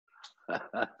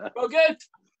Well, good.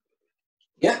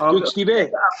 Yeah. Good,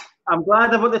 Stevie. I'm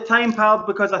glad about the time, pal,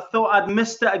 because I thought I'd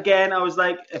missed it again. I was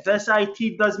like, if this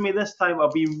IT does me this time,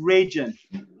 I'll be raging.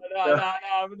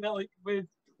 No.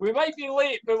 We might be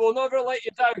late, but we'll never let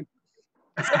you down.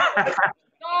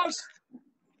 Cigars.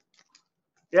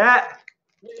 Yeah.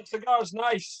 Your cigars,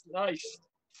 nice.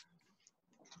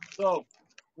 So,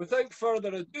 without further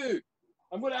ado,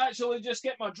 I'm going to actually just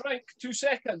get my drink. 2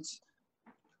 seconds.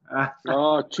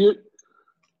 Oh,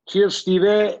 cheers,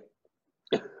 Stevie.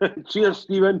 Cheers,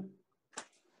 Stephen.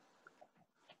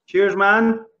 Cheers,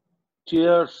 man.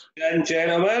 Cheers. And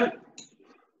gentlemen.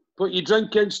 What you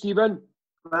drinking, Stephen?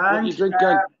 Man, What you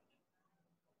drinking?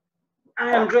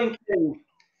 I am drinking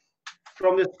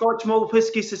from the Scotch Malt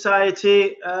Whisky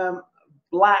Society,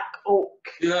 Black Oak.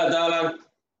 Yeah, darling.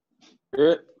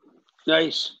 Yeah.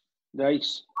 Nice.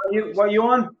 What are you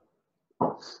on?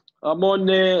 I'm on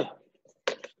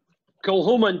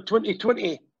Kilhoman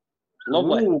 2020.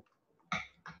 Lovely. Ooh.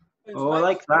 Oh, I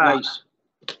like that. Nice.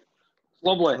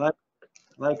 Lovely.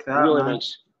 Like that, Really man.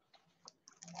 nice.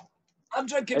 I'm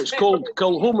drinking. It's called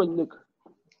Kilhoman.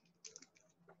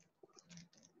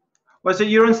 What's it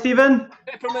you're on, Stephen?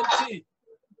 Peppermint tea.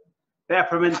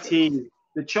 Peppermint tea.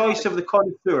 The choice of the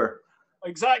connoisseur.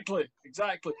 Exactly.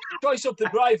 Choice of the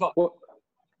driver.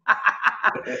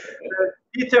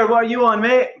 Peter, what are you on,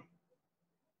 mate?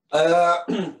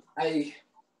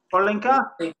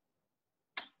 Orlinka?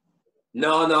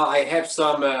 No, I have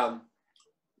some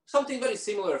something very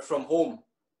similar from home.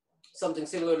 Something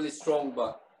similarly strong,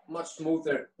 but much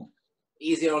smoother,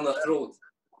 easier on the throat.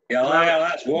 Yeah,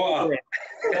 that's water.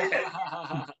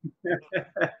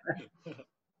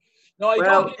 No,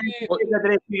 Well,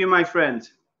 to you, my friend.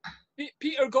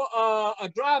 Peter got a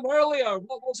dram earlier.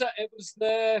 What was it? It was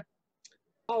the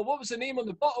what was the name on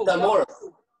the bottle?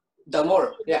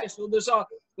 Dalmore. Yeah. So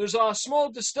there's a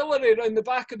small distillery around the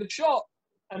back of the shop,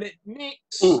 and it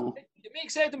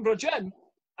makes Edinburgh gin,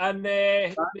 and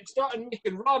they started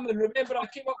making rum. And remember, I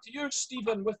came up to you,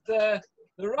 Stephen, with the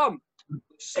rum.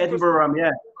 Edinburgh rum,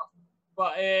 yeah.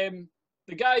 But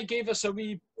the guy gave us a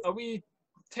wee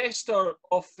tester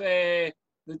of the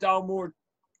Dalmore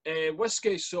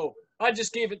whiskey, so I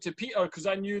just gave it to Peter because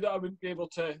I knew that I wouldn't be able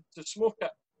to smoke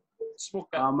it,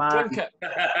 oh, man. drink it.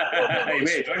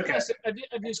 Have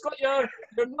you got your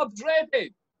nubs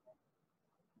ready?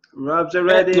 Rubs are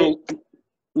ready.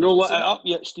 No, let it up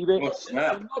yet, Stevie.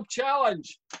 The nub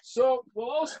challenge. So we'll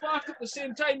all spark at the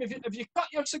same time. Have you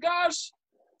cut your cigars?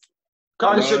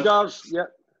 Cut the cigars, yeah.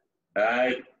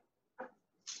 Aye.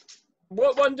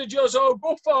 What one did yours all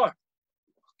go for?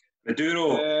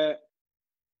 Maduro.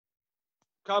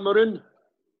 Cameroon.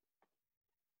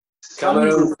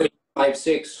 Cameroon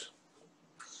 356.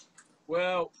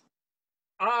 Well,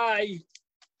 I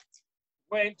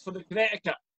went for the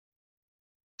Connecticut.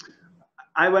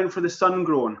 I went for the sun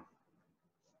grown.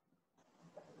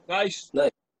 Nice.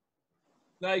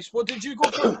 What did you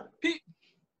go for, Pete?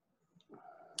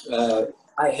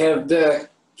 I have the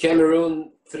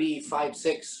Cameroon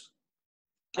 356.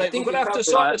 Right, we're going to have to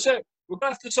sort this out. We're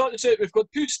going to have to sort this out. We've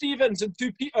got 2 Stevens and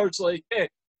 2 Peters,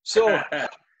 so.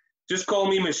 Just call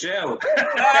me Michelle.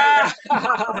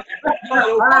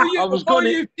 We'll call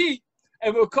you Pete,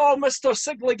 and we'll call Mr.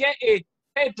 Sigligeti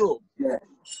Pedro. Yeah.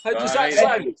 How does that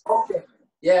sound? Okay.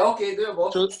 Yeah, okay,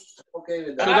 doable. Okay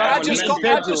with that. I just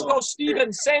call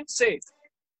Stephen Sensei.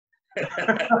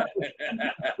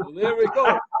 Well, there we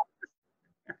go.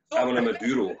 So, I'm on a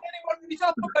Maduro. anyone read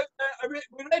up about are we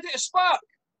ready to spark?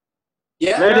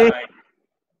 Yeah. Ready?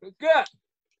 Good.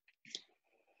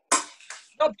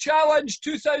 Nub Challenge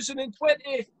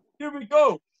 2020. Here we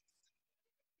go.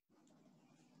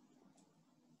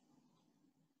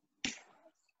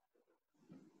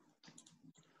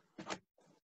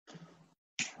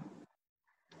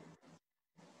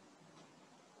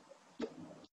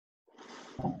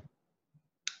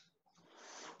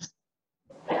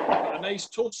 A nice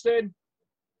toast in.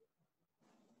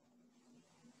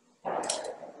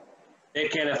 Hey,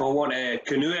 Ken, if I want to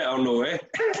canoe it or no, eh?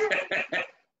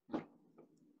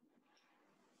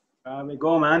 There we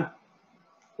go, man.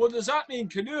 What does that mean,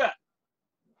 canoe it?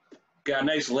 Got a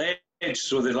nice ledge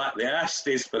so the ass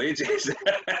stays for ages.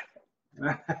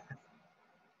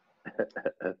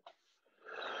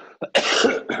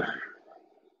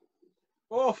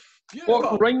 Oh,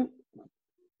 beautiful.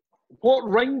 What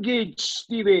ring gauge,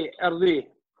 Stevie, are they?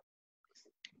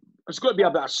 It's got to be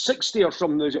about a 60 or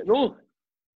something, is it? No?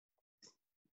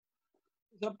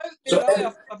 It's about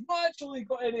there. I've not actually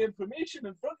got any information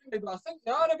in front of me, but I think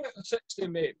they are about a 60,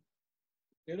 mate.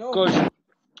 You know,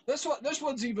 this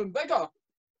one's even bigger.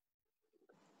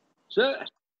 Is it?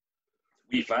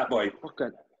 Wee fat boy. Okay.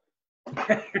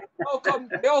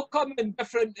 They all come in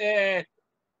different. They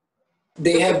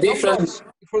have different. Numbers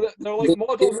they're like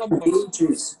model numbers.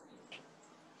 Ages.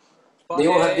 But, they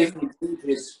all have different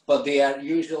ages, but they are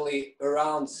usually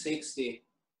around 60,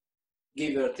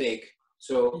 give or take.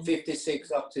 So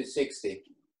 56 up to 60.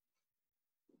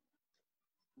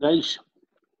 Nice.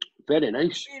 Very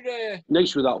nice.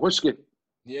 Nice with that whiskey.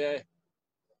 Yeah.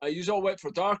 I usually all went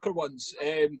for darker ones.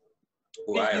 Oh,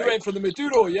 you went for the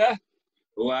Maduro, yeah?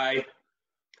 Oh, aye.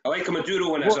 I like a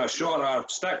Maduro when it's a shorter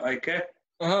stick, like, eh?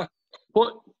 Uh-huh.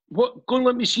 What, go and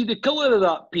let me see the colour of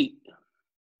that, Pete.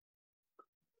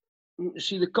 Let me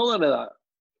see the colour of that.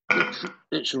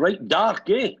 It's right dark,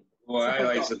 eh? Oh, aye,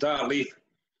 like it's a dark leaf.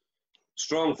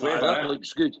 Strong flavour, that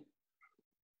looks good.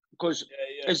 Because,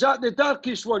 is that the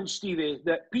darkest one, Stevie,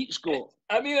 that Pete's got?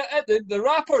 I mean, the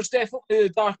wrapper's definitely the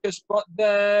darkest, but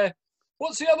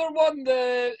what's the other one?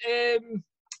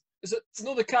 Is it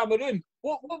the Cameroon?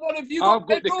 What one have you got? I've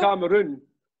got the Cameroon.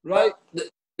 Right.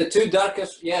 The two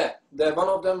darkest, yeah. One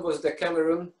of them was the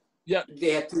Cameroon. Yeah.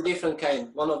 They had two different kinds.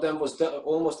 One of them was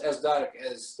almost as dark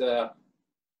as the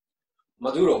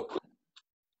Maduro.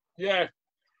 Yeah.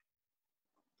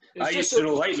 I used to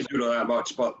not like Maduro that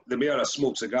much, but the more I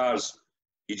smoke cigars,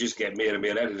 you just get more and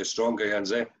more into the stronger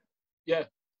ones, eh? Yeah.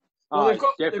 Well,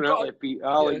 definitely, Pete.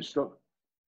 I like strong.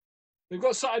 They've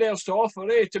got something else to offer,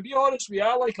 eh? To be honest with you,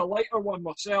 I like a lighter one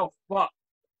myself, but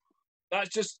that's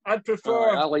just, I'd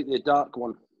prefer... I like the dark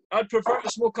one. I'd prefer to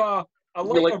smoke a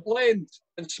lighter blend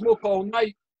and smoke all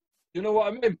night. You know what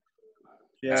I mean?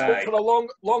 Yeah. Smoke for a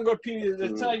longer period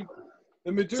of time.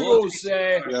 The Maduros...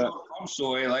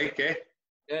 So I like, eh?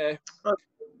 Yeah.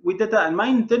 We did that in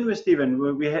mine, didn't we, Stephen?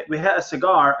 We hit a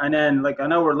cigar, and then like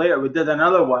an hour later, we did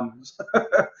another one.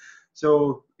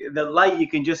 So the light, you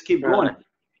can just keep going.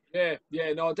 Yeah,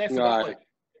 no, definitely,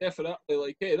 definitely.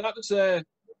 Like, hey, that was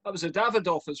a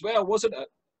Davidoff as well, wasn't it?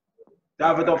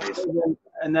 Davidoff,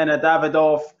 and then a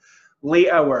Davidoff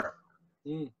late hour.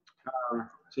 So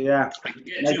yeah. I could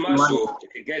get too much, though. I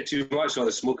could get too much of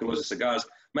the smoking loads of cigars.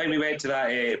 Mine, we went to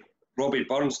that Robbie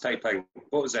Burns type thing.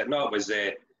 What was it? No, it was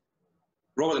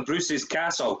Robert Bruce's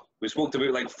Castle. We smoked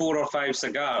about like 4 or 5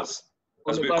 cigars.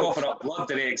 Because we were coughing up blood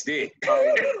the next day.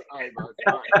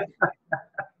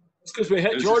 It's because we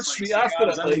hit George Street after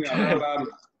it.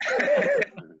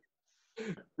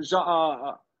 Was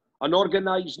that an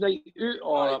organised night out,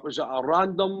 or was it a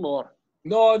random, or?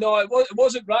 No, it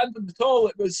wasn't random at all.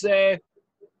 It was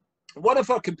one of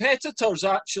our competitors,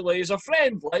 actually. He's a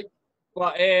friend, like,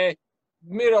 but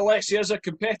more or less he is a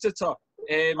competitor.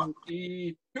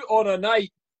 He put on a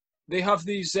night. They have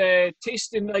these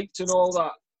tasting nights and all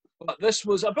that. But this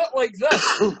was a bit like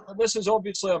this. This is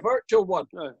obviously a virtual one.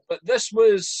 But this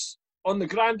was on the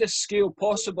grandest scale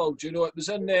possible. Do you know? It was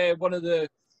in one of the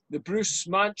Bruce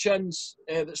mansions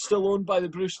that's still owned by the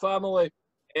Bruce family.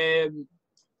 The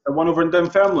one over in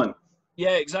Dunfermline?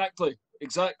 Yeah, exactly.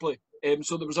 So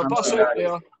there was a bus out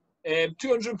there.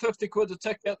 250 quid a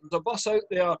ticket. There was a bus out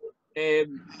there.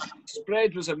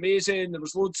 Spread was amazing. There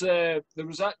was loads. There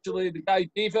was actually the guy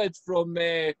David from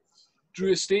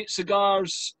Drew Estate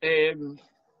Cigars. There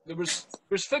was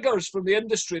figures from the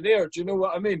industry there. Do you know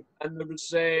what I mean? And there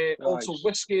was also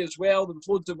whiskey as well. There was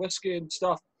loads of whiskey and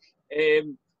stuff.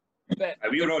 But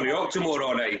we were on the Octomore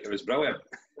all night. It was brilliant.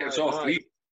 It was all free.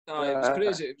 It was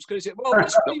crazy. It was crazy. Well,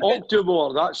 the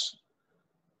Octomore.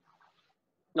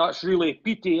 That's really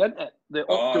peaty, isn't it? The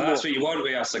Octomore. That's what you want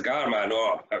with a cigar, man.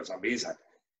 Oh, that was amazing.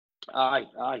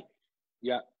 Aye.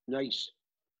 Yeah, nice.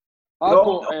 I've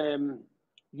got,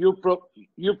 you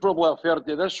probably have heard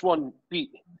of this one,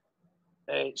 Pete.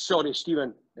 Sorry,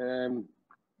 Stephen.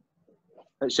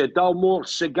 It's a Dalmore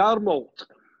cigar malt.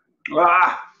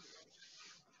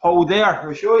 Hold there,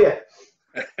 I'll show you.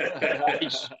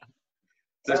 Nice.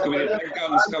 This could be the big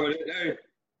guns coming out now.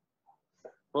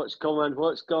 What's coming?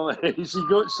 Has he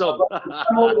got some?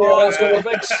 It's got a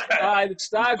big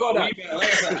stag on it.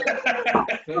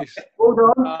 Hold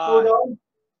on.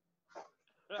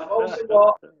 I've also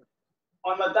got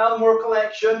on my Dalmore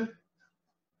collection,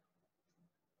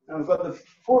 I've got the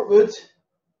Fort Wood.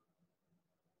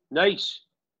 Nice.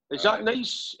 Is that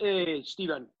nice,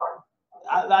 Stephen?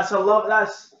 That's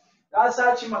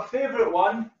actually my favourite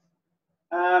one.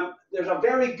 There's a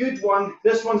very good one.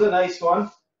 This one's a nice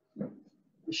one.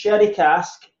 The Sherry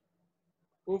Cask.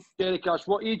 Sherry Cask.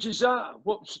 What age is that?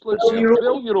 What's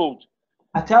 12-year-old?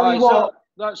 I tell you what.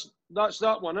 That's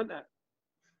that one, isn't it?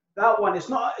 That one. It's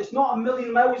not a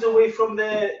million miles away from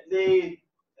the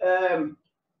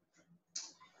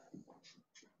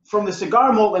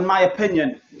cigar malt, in my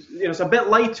opinion. It's a bit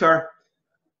lighter,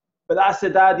 but that's the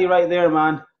daddy right there,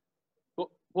 man.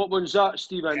 What one's that,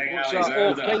 Stephen? King What's that?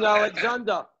 Alexander. Oh, King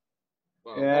Alexander.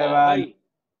 Yeah, Oh, man. aye.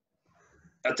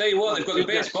 I tell you what, they've got the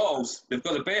Goodness. best bottles. They've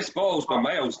got the best bottles by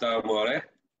miles down there, eh?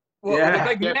 What, Yeah, with a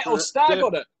big metal definitely. stab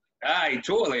on it? Aye,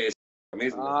 totally. It's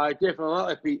amazing. Aye,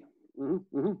 definitely, Pete.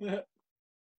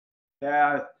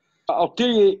 yeah. I'll tell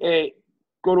you,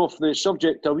 going off the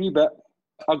subject a wee bit,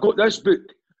 I got this book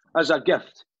as a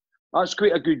gift. That's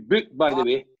quite a good book, by the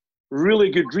way. Really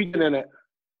good reading in it.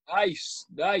 Nice,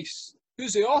 nice.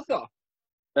 Who's the author?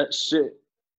 It's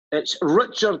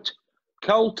Richard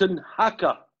Carlton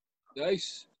Hacker.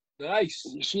 Nice, nice.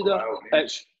 You see that?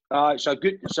 Wow.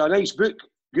 It's a nice book.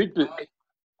 Good book. Aye.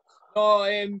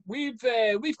 No,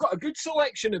 we've got a good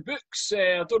selection of books.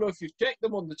 I don't know if you've checked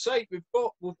them on the site.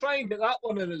 We'll try and get that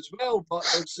one in as well. But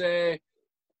there's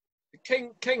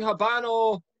King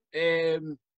Habano,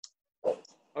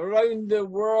 Around the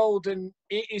World in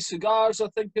 80 Cigars, I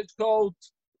think it's called.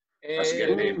 That's a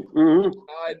good name. I'm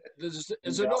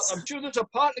sure there's a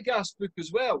Partagast book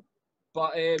as well.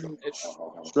 But it's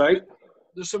Right.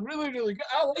 there's some really, really good.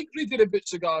 I like reading about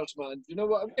cigars, man. You know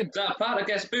what I mean? Is that a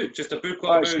Partagast book? Just a book Oh,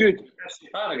 about it's good.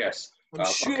 Partagast? I'm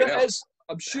sure it is.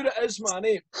 I'm sure it is, man.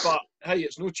 But hey,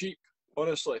 it's no cheap,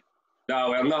 honestly.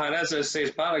 No, well, nothing is. It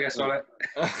says Partagast on it.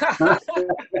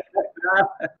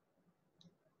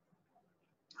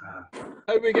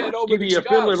 How we getting on with Stevie, the you're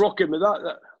fairly cigars? rocking with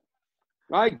that.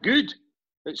 Aye, good.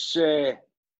 It's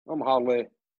I'm hardly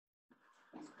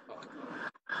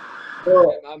Yeah,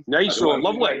 man. nice I don't or want to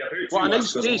lovely. win. I What a do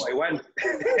nice too much 'cause I taste. want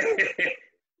to win.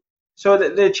 So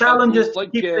the challenge is to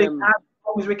Like, keep the ad as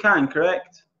long as we can,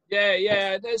 correct?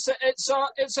 Yeah. It's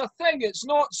a thing. It's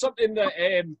not something that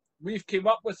we've came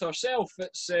up with ourselves.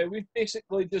 It's we've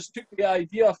basically just took the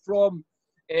idea from.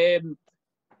 It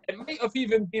might have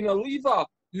even been Oliva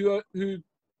who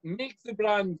make the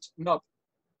brand Nub,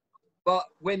 but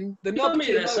when the Nub me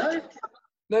came this, out, eh?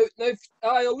 now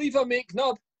Oliva make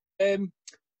Nub.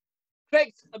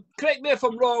 Correct me if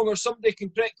I'm wrong, or somebody can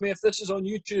correct me if this is on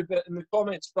YouTube in the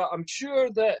comments. But I'm sure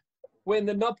that when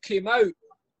the Nub came out,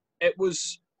 it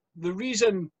was the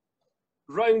reason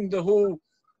round the whole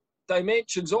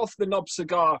dimensions of the Nub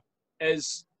cigar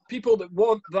is people that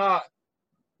want that,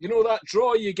 you know, that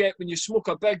draw you get when you smoke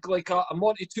a big, like a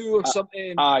Monty 2 or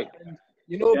something. Aye. And,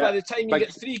 you know, Yeah. by the time you Big-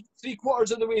 get three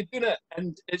quarters of the way doing it,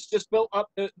 and it's just built up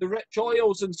the rich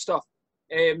oils and stuff.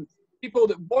 People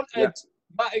that wanted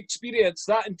that experience,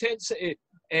 that intensity,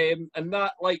 and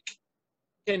that like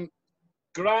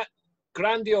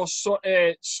grandiose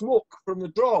smoke from the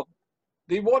draw.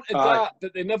 They wanted Aye. that,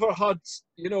 but they never had,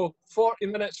 40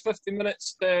 minutes, 50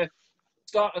 minutes to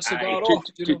start a cigar Aye, off.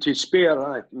 You know? To spare,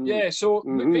 aye. Yeah, so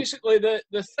basically, the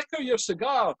thicker your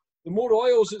cigar, the more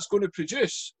oils it's going to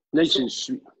produce. Nice So, and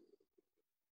sweet.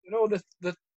 you know, the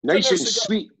Nice thinner and cigar-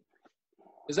 sweet.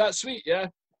 Is that sweet? Yeah.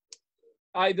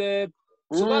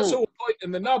 So that's the whole point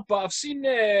in the Nub. But I've seen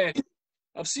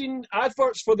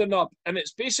adverts for the Nub, and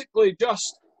it's basically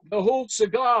just the whole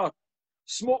cigar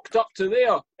smoked up to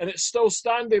there, and it's still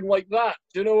standing like that.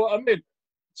 Do you know what I mean?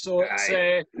 So it's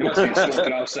Aye. You must be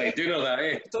smoking upside down or that,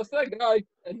 eh? it's a thing, aye.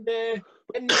 And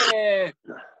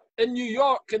in New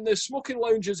York, in the smoking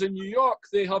lounges in New York,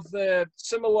 they have the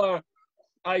similar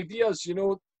ideas. You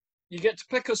know, you get to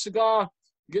pick a cigar,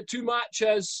 you get 2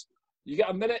 matches, you get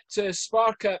a minute to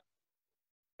spark it,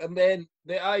 and then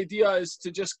the idea is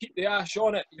to just keep the ash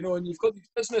on it. You know, and you've got these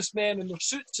businessmen in their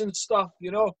suits and stuff.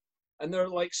 You know, and they're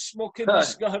like smoking the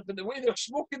cigar, but the way they're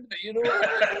smoking it, you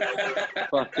know,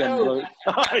 Fucking Hell. brilliant.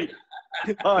 Aye.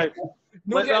 Aye.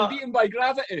 not Like getting that. beaten by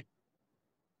gravity.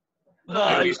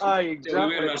 Aye, aye, Wearing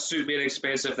exactly. a suit being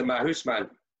expensive than my house, man.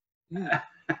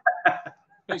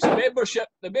 It's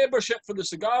the membership for the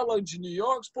cigar lounge in New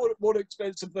York's more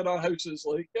expensive than our houses.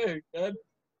 Like, hey, man.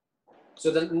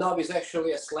 So the nub is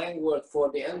actually a slang word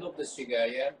for the end of the cigar,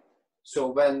 yeah? So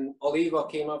when Oliva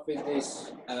came up with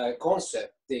this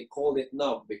concept, they called it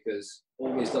nub because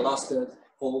always the last third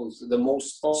holds the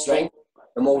most strength,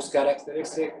 the most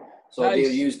characteristic. So Nice.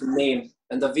 they used the name.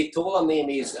 And the Vitola name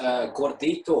is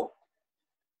Gordito.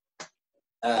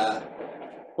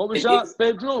 What was it that, is-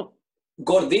 Pedro?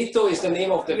 Gordito is the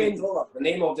name of the Vitola, the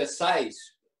name of the size.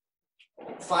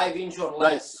 5 inch or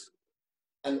less,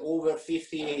 and over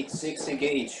 58, 60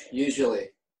 gauge usually.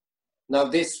 Now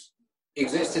this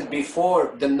existed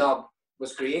before the nub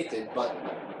was created, but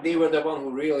they were the one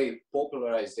who really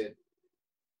popularized it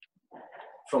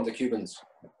from the Cubans.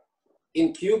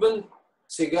 In Cuban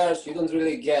cigars, you don't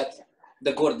really get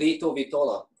the Gordito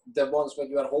Vitola, the ones that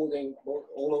you are holding,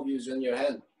 all of you in your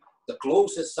hand. The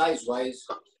closest size-wise,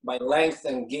 by length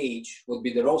and gauge, would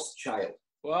be the Rothschild.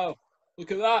 Wow,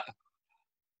 look at that.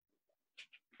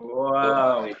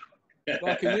 Wow.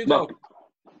 Macanudo.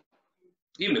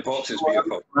 Even the box is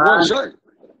beautiful. What is that?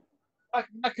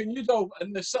 Macanudo,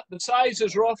 and the size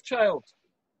is Rothschild.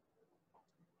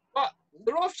 But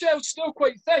the Rothschild's still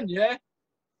quite thin, yeah?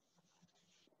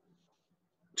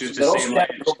 Just The the same Rothschild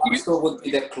length. Tobacco would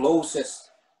be the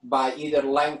closest by either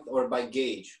length or by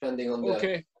gauge, depending on the.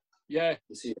 Okay, yeah.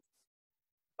 You see.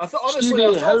 I thought, honestly,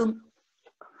 Stevie,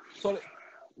 Sorry.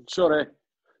 Sorry.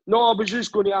 No, I was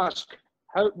just going to ask,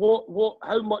 how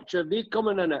much are they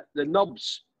coming in at, the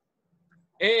nubs?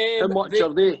 How much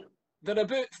are they? They're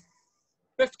about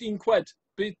 15 quid.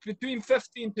 Between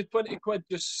 15 to 20 quid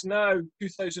just now,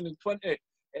 2020.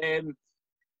 The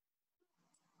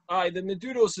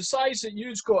Maduros, the size that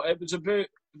you've got, it was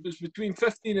between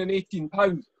 15 and 18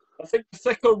 pounds. I think the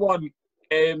thicker one,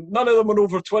 none of them are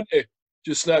over 20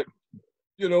 just now,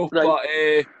 you know.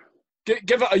 Right. But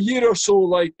give it a year or so,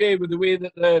 like with the way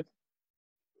that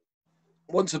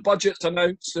once the budget's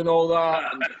announced and all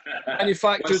that, and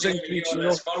manufacturers increase, you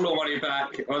know. Furlough money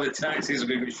back, all the taxes are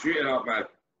going to be shooting up, man.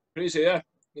 Crazy, yeah.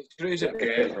 It's crazy.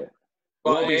 Okay.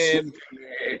 But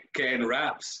Ken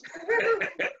wraps.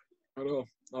 I know.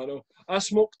 I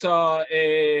smoked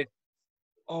a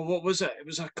what was it? It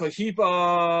was a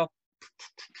Cohiba.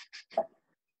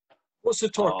 What's the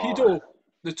Torpedo?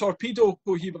 The Torpedo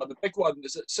Cohiba, the big one.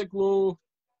 Is it Siglo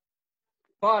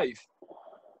 5?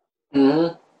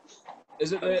 Mm-hmm.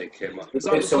 Is it the?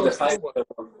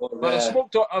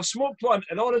 But I've smoked one,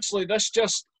 and honestly,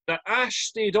 the ash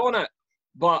stayed on it.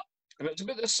 But and it's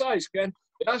about this size, Ken.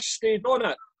 The ash stayed on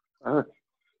it.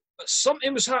 But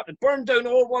something was happening, burned down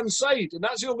all one side, and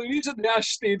that's the only reason the ash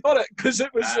stayed on it, because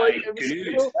it was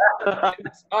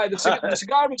the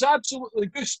cigar was absolutely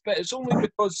goosed, but it's only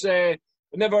because I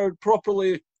never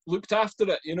properly looked after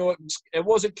it. You know, it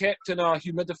wasn't kept in a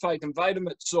humidified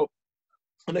environment, so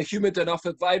in a humid enough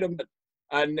environment,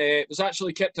 and it was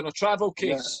actually kept in a travel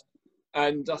case. Yeah.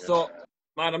 And I thought,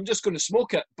 man, I'm just going to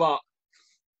smoke it, but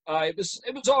it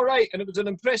was all right, and it was an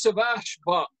impressive ash,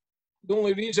 but the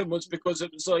only reason was because it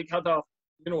was like had a,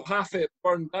 you know, half it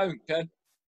burned down, Ken.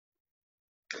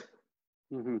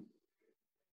 Mm-hmm.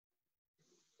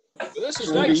 But this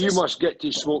is nice. You must get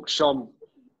to smoke some.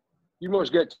 You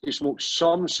must get to smoke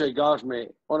some cigars,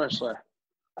 mate. Honestly,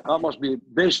 that must be the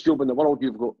best job in the world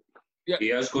you've got. Yeah. He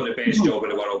has got the best job in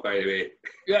the world, by the way.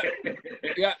 Yeah,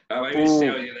 yeah. I might just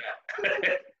tell you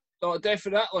that. Oh,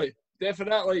 definitely.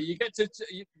 Definitely, you get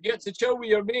to chill with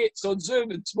your mates on Zoom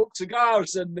and smoke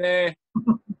cigars and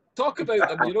talk about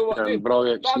them. You know what I mean?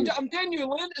 Brilliant. I'm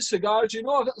genuinely into cigars. You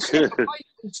know, I smoke a pipe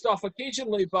and stuff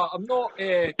occasionally, but I'm not.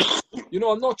 I'm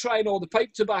not trying all the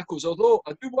pipe tobaccos. Although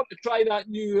I do want to try that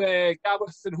new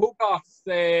Gareth and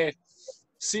Hogarth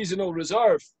seasonal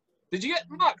reserve. Did you get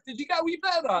Mark? Did you get a wee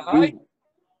bit of that? Aye.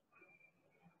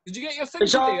 Did you get your thing?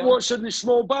 Is that what's in the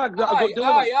small bag that I got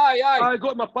delivered? Aye. I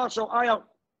got my parcel.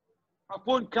 I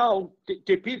phoned Cal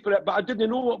to pay for it, but I didn't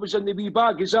know what was in the wee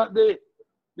bag. Is that the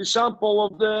sample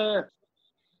of the...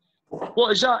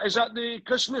 What is that? Is that the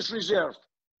Christmas reserve?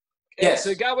 Yes.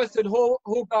 It's a Gareth and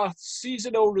Hogarth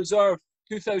Seasonal Reserve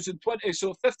 2020,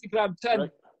 so 50-gram tin.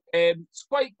 Right. It's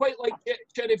quite like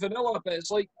cherry vanilla, but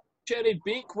it's like cherry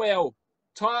bakewell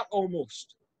tart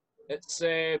almost. It's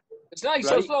nice.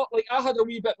 Right. I thought, like, I had a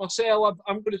wee bit myself.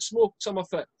 I'm going to smoke some of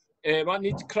it. I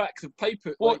need to crack the pipe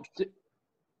out.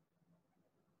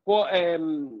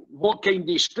 What kind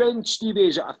of strength, Stevie?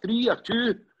 Is it a 3 or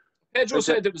 2? Pedro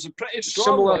said it was a pretty strong.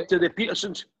 Similar to the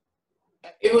Petersons.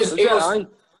 It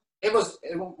was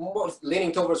more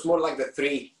leaning towards more like the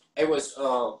 3. It was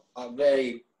a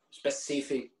very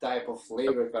specific type of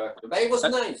flavor character, but it was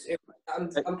nice. I'm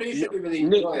pretty sure we really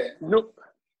enjoy it.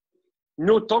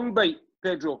 No tongue bite,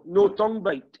 Pedro. No tongue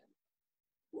bite.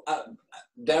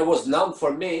 There was none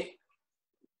for me.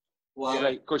 Well,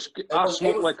 right, because I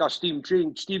smoke like a steam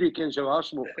train. Stevie can say I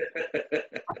smoke.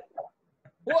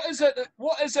 What is it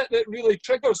that really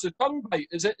triggers the tongue bite?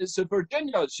 It's the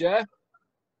Virginias, yeah?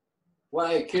 Well,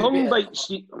 it could tongue be bite.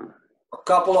 A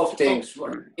couple of things.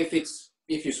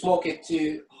 If you smoke it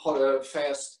too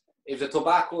fast, if the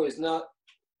tobacco is not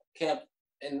kept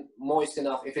and moist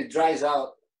enough, if it dries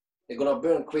out, they're gonna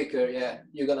burn quicker. Yeah,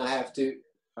 you're gonna have to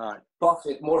puff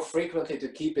it more frequently to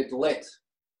keep it lit.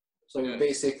 So you're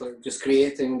basically just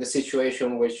creating the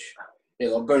situation which, you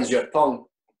know, burns your tongue.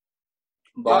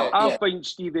 But I find,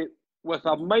 Stevie, with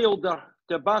a milder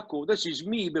tobacco, this is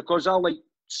me because I like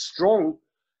strong.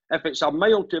 If it's a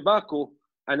mild tobacco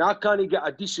and I can't get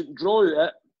a decent draw out of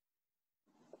it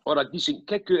or a decent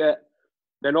kick out of it,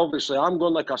 then obviously I'm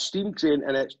going like a steam train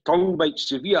and it's tongue bite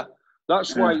severe.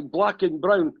 That's why black and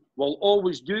brown will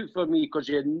always do it for me, because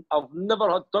I've never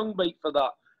had tongue bite for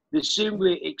that. The same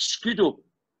way Excudo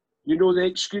You know the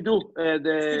Escudo?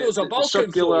 Escudo's a the Balkan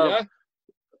circular... flow,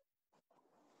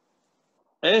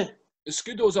 yeah? Eh?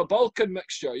 Escudo's a Balkan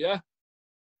mixture, yeah?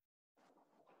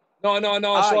 No,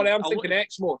 sorry, I'm thinking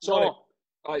Exmo. Sorry. No,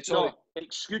 Right, sorry. no,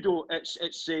 Escudo,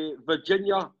 it's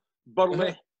Virginia,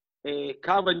 Burley,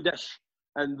 Cavendish,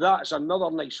 and that's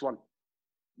another nice one.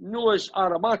 No as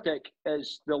aromatic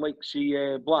as the likes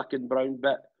of black and brown,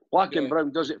 but black and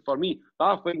brown does it for me.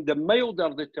 I find the milder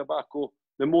the tobacco,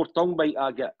 the more tongue bite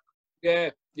I get. Yeah.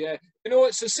 You know,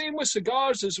 it's the same with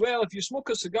cigars as well. If you smoke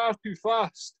a cigar too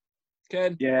fast,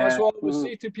 Ken, that's what I always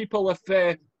say to people if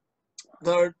they're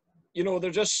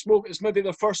just smoking, it's maybe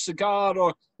their first cigar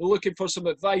or they're looking for some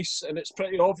advice and it's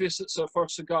pretty obvious it's their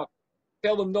first cigar.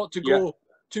 Tell them not to go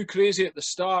too crazy at the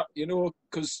start, you know,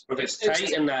 because if it's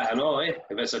tight in that, I know, eh?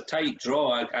 If it's a tight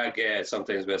draw, I get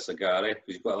sometimes with a cigar, eh?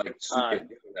 Because you've got to like soak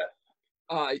it with that.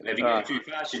 Aye. And if you get it too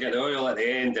fast, you get the oil at the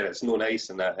end and it's no nice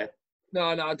in that, eh?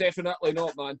 No, definitely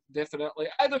not, man. Definitely.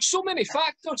 There's so many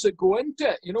factors that go into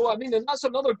it, you know what I mean? And that's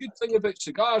another good thing about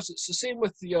cigars. It's the same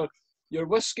with your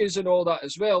whiskies and all that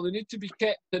as well. They need to be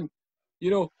kept in,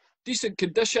 you know, decent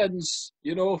conditions,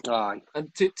 you know,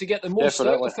 and to get the most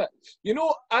out of it. You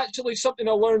know, actually something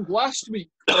I learned last week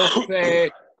of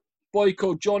a boy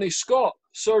called Johnny Scott,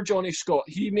 Sir Johnny Scott.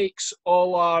 He makes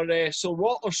all our Sir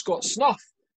Walter Scott snuff.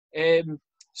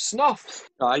 Snuff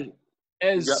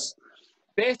is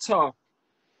better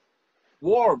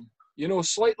warm, you know,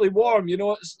 slightly warm. You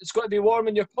know, it's got to be warm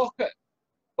in your pocket,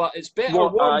 but it's better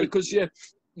warm because you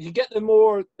get the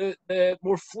more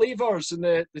flavours and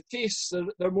the tastes.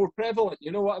 They're more prevalent.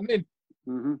 You know what I mean?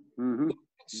 Even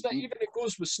it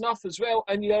goes with snuff as well.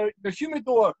 And your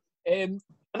humidor. I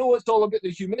know it's all about the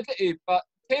humidity, but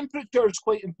temperature is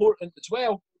quite important as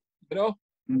well. You know.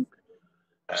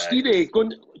 Stevie,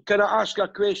 can I ask a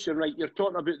question? Right, you're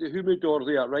talking about the humidor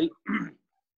there, right?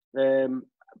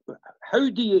 How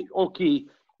do you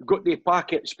got the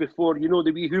packets before, you know,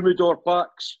 the wee humidor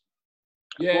packs?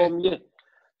 From you?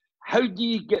 How do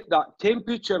you get that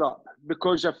temperature up?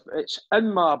 Because if it's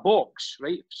in my box,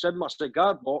 right, if it's in my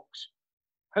cigar box,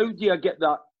 how do you get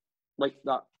that, like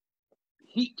that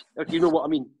heat, if you know what I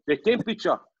mean, the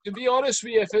temperature? To be honest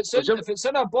with you, if it's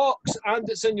in a box and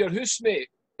it's in your house, mate,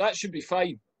 that should be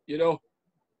fine, you know.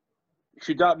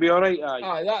 Should that be all right?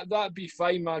 That'd be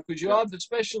fine, man, because you have,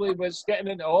 especially when it's getting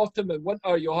into autumn and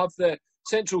winter, you'll have the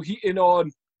central heating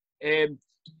on.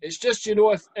 It's just, you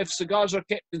know, if cigars are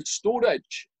kept in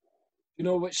storage, you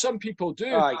know, which some people do.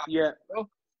 You know?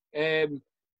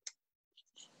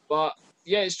 But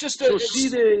yeah, it's just so see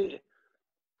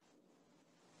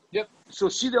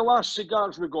the last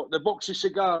cigars we got, the box of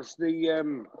cigars.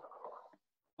 I've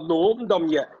not opened them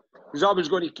yet because I was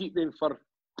going to keep them for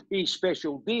a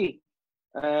special day.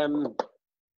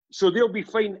 So they'll be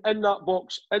fine in that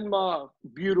box in my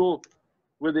bureau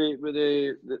with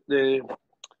the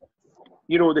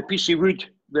you know, the piece of wood,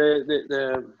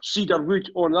 the cedar wood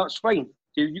on. That's fine.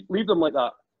 Do you leave them like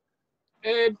that?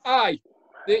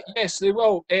 Yes, they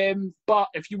will. But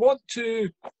if you want to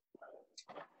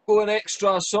go an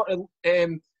extra sort of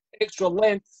extra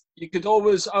length, you could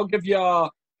always. I'll give you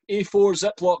a A4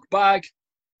 Ziploc bag.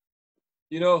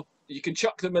 You know, you can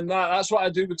chuck them in that. That's what I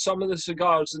do with some of the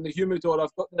cigars in the humidor.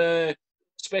 I've got the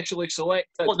specially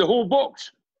selected. What, the whole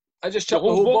box? I just chuck the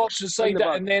whole box inside it,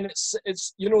 and then it's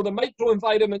you know, the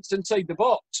microenvironment's inside the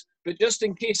box. But just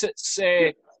in case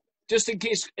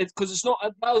because it's not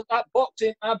that box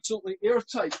ain't absolutely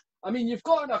airtight. I mean, you've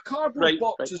got in a cardboard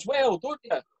box as well, don't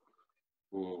you?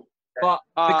 But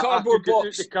the cardboard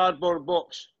box. The cardboard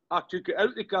box. I took it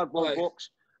out the cardboard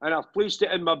box and I've placed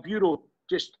it in my bureau,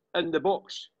 just in the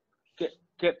box.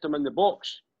 Kept them in the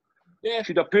box. Yeah.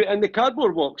 Should I put it in the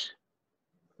cardboard box?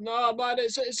 No, man,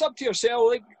 it's up to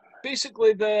yourself. Like,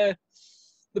 basically, the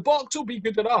box will be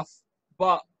good enough,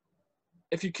 but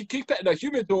if you could keep it in a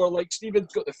humidor, like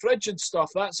Stephen's got the fridge and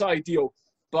stuff, that's ideal.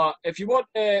 But if you want,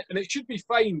 and it should be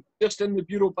fine just in the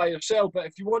bureau by yourself, but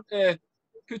if you want to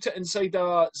put it inside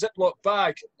a Ziploc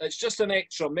bag, it's just an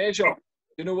extra measure.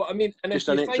 You know what I mean? And just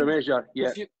an extra measure,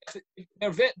 yeah.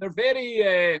 They're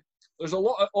very, there's a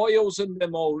lot of oils in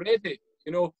them already,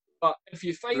 you know, but if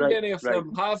you find any of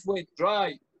them have went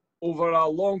dry over a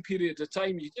long period of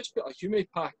time, you just put a humid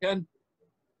pack in,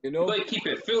 you know. You've got to keep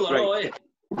it full, eh?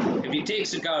 If you take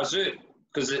cigars out,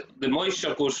 because the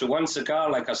moisture goes through one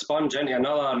cigar like a sponge into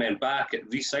another and then back, it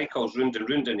recycles round and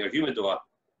round in your humidor.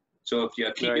 So if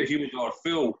you keep your humidor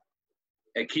full,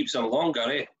 it keeps them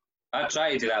longer, eh? I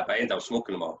tried to do that, but I ended up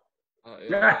smoking them all.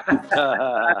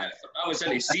 I was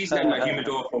into seasoning my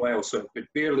humidor for a while, so it would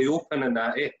barely open and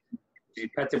that, eh? You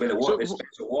put it with the water,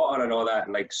 the water and all that,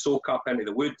 and like soak up into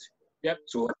the wood. Yep.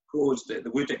 So it goes, the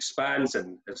wood expands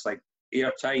and it's like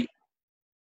airtight.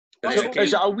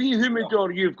 Is it a wee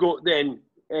humidor you've got then,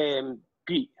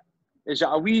 Pete? Is it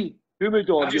a wee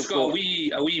humidor I've you've just got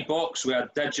got? a wee box with a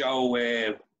digital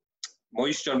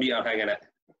moisture meter hanging it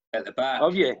at the back.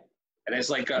 Have you? And it's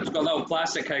like it's got a little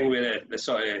plastic thing with the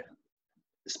sort of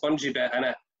the spongy bit in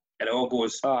it, and it all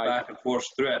goes back and forth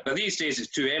through it. But these days it's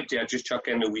too empty. I just chuck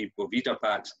in the wee Bovita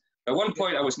packs. At one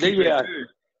point I was keeping it too,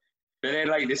 but then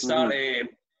like the start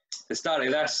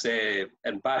of this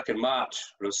and back in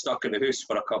March, I was stuck in the house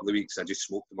for a couple of weeks. I just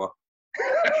smoked them up.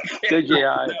 Did you?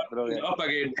 Brilliant. Up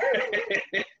again.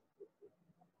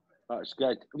 That's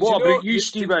good. What about you,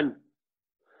 Stephen?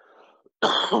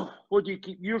 What do you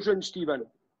keep using, Stephen?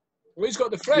 Well, he's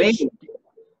got the fridge.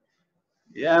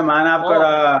 Yeah, man, I've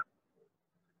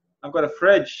got a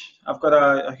fridge. I've got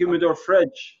a humidor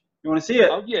fridge. You want to see it?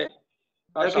 Oh yeah,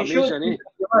 that's I can show amazing, it.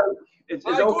 It's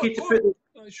okay to put it.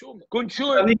 Go and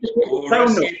show it.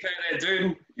 Risky pen it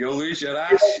down. You'll lose your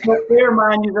ass. It's not fair,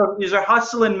 man. You're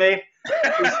hustling me.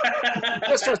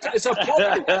 It's a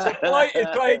ploy. It's a ploy to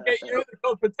try and get you out of the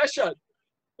competition.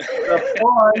 It's a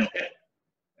ploy.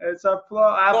 It's a ploy.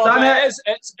 I've done it.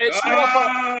 It's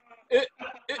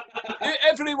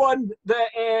everyone that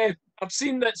I've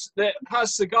seen that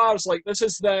has cigars, like this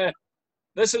is the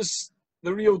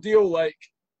real deal. Like,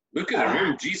 look at the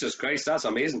room, Jesus Christ, that's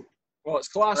amazing. Well, it's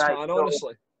class, Right, man.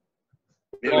 Honestly.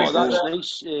 Oh, that's nice,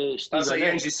 Stephen. That's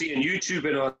like you see on YouTube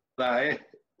and all that, eh?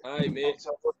 Aye, mate.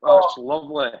 That's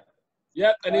lovely.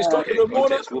 Yep, and he's got the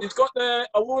Ramona. He's got the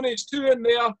Alones 2 in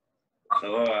there.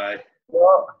 Oh, aye.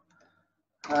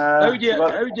 How do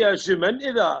you zoom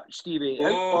into that, Stevie?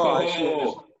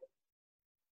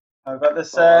 I've got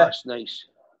this. That's nice.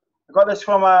 I got this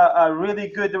from a really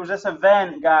good. There was this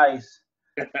event, guys.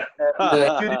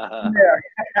 Hosted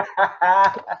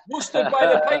by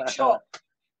the Pipe Shop,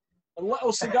 a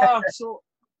little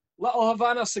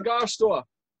Havana cigar store.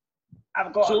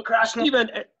 I've got Stephen,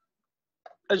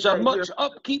 is there much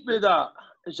upkeep with that?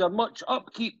 Is there much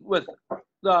upkeep with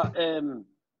that?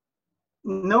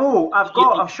 No,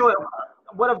 I'll show you.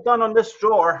 What I've done on this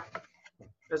drawer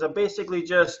is I basically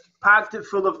just packed it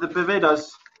full of the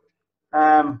Bovitas.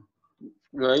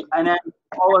 Right. And then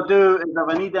all I do is if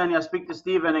I need any, I speak to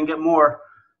Stephen and get more.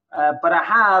 But I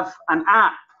have an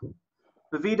app.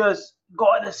 Bovita's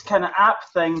got this kind of app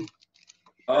thing.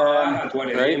 Oh, I had one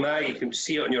of them, you can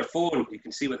see it on your phone. You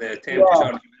can see what the temperature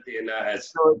and humidity in that is.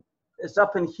 So it's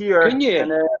up in here. Can you?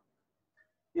 And,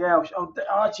 I'll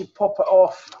actually pop it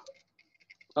off.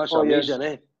 That's amazing,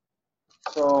 eh?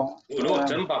 So,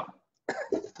 timber.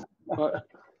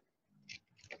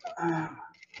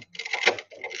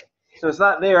 So it's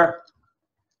that there,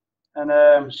 and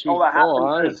all that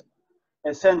happens is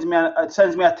it sends me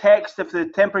a text if the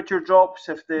temperature drops,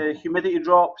 if the humidity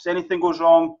drops, anything goes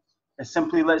wrong. It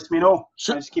simply lets me know.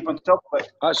 So I just keep on top of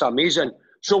it. That's amazing.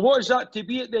 So what is that to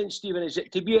be at then, Stephen? Is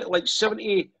it to be at like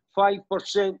 75%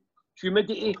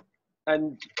 humidity,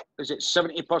 and is it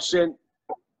 70%?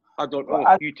 I don't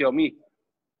know. You tell me.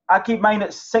 I keep mine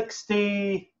at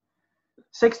 65.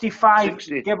 60.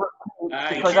 Humans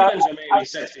are maybe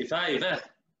 65, eh?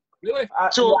 Really?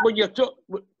 So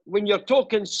when you're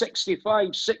talking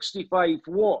 65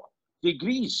 what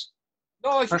degrees?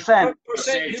 No, percent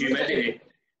humidity.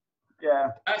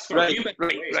 Yeah. That's for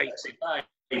humidity. Right. 65.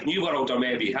 New World or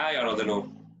maybe higher, I don't know.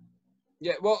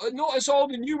 Yeah, well, notice all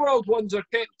the New World ones are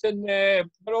kept in, they're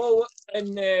all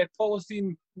in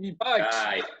polythene bags.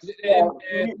 Aye.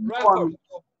 Wrapper.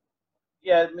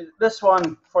 Yeah, this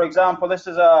one, for example, this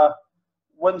is a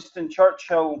Winston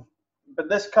Churchill, but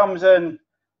this comes in,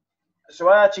 so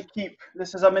I actually keep,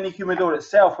 this is a mini humidor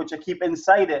itself, which I keep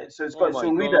inside it, so it's got its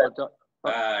own reader.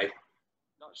 Aye.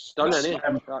 That's stunning,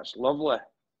 eh? That's lovely.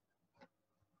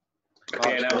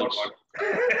 That's nice.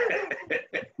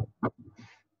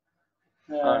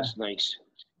 That's nice.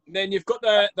 And then you've got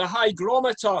the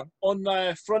hygrometer on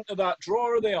the front of that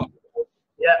drawer there.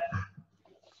 Yeah.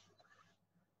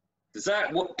 Does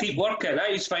that keep working? I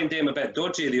used to find them a bit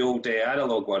dodgy, the old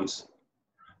analog ones.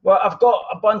 Well, I've got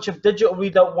a bunch of digital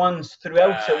readout ones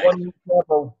throughout at one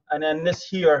level, and then this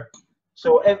here.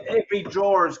 So every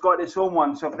drawer's got its own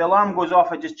one. So if the alarm goes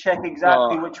off, I just check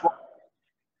exactly which one.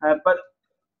 But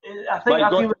I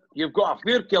think you've got a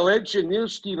fair collection there,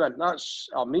 Stephen. That's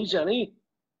amazing, eh?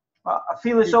 I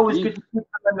feel it's always good to keep them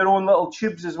in their own little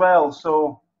tubes as well.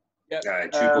 So. Yeah.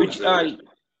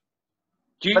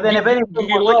 But then if anything goes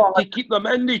wrong, to keep them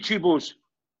in the tubos.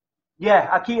 Yeah,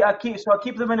 I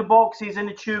keep them in the boxes, in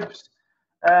the tubes.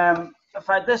 If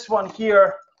I had this one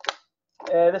here,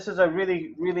 this is a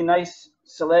really nice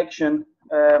selection.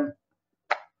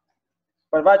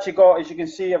 But I've actually got, as you can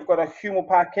see, I've got a humo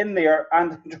pack in there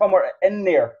and a drummer in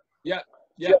there. Yeah,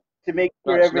 yeah. To make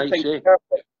sure That's everything's nice,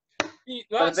 perfect.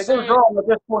 But That's if it goes wrong, I'll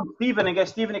just phone Stephen and get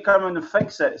Stephen to come in and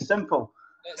fix it. It's simple.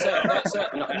 That's it.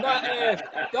 And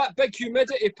that big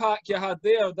humidity pack you had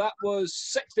there, that was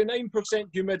 69%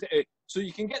 humidity. So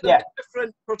you can get them at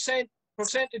different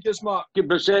percentages, Mark. Good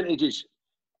percentages.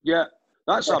 Yeah,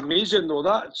 that's amazing though.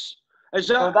 Is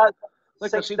that, so that's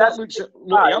like I say, that looks at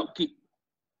not upkeep.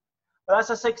 That's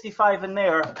a 65 in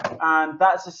there, and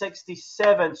that's a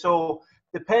 67. So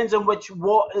depends on what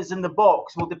is in the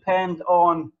box will depend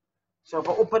on. So if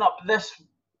I open up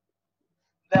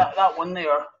that one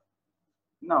there,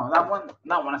 no, that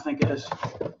one I think it is.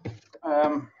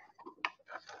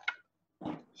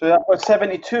 So that was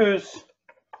 72s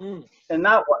in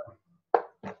that one.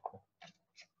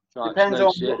 Depends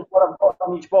on what I've got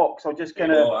on each box. I'll just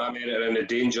kind of. Oh, I'm in the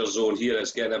danger zone here.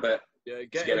 It's getting a bit.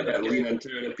 It's getting a bit leaning to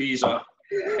the pizza.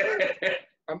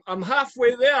 I'm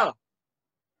halfway there.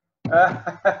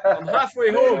 I'm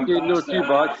halfway home. Not too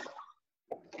bad.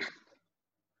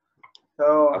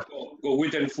 So I've got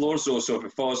wooden floors though, so if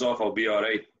it falls off, I'll be all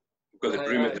right. I've got the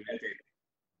broom at the ready.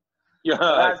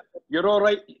 Yeah, you're all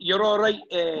right. You're all right,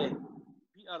 Peter,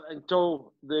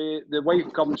 until the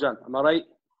wife comes in. Am I right?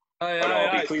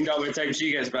 I'll be cleaned up by the time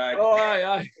she gets back. Oh,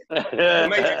 aye. I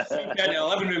might just sneak into the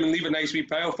living room and leave a nice wee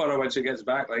pile for her when she gets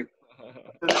back. Like.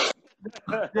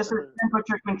 This is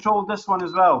temperature controlled. This one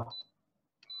as well.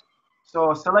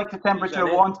 So select the temperature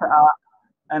you want it at,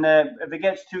 and if it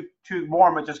gets too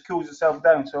warm, it just cools itself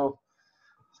down. So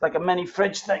it's like a mini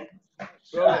fridge thing.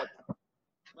 Brilliant.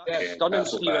 That's stunning,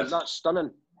 Stephen. That's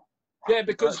stunning. Yeah,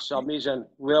 because that's amazing.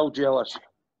 Well jealous.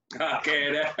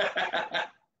 Okay.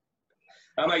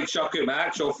 I might chuck out my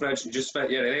actual fridge and just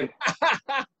fit your name.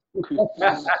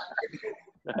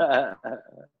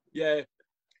 Yeah.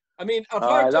 I mean,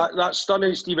 that's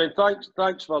stunning, Stephen.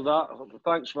 Thanks for that.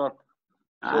 Thanks for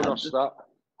showing us that.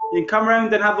 You can come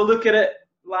around and have a look at it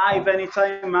live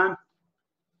anytime, man.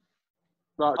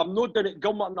 I'm not doing it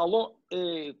Gilmerton a lot,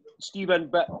 Stephen,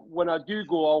 but when I do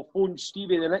go, I'll phone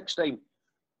Stevie the next time.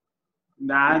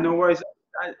 Nah, no worries.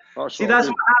 That's what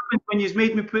happened when you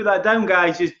made me put that down,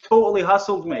 guys. You totally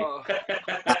hustled me. Oh.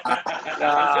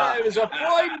 Yeah, it was a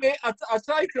point, mate. I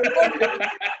tried to remember.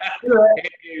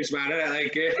 It's man, I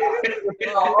like it.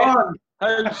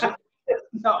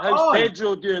 How's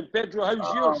Pedro doing? Pedro,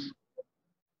 how's yours?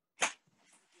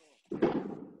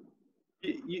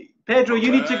 Pedro,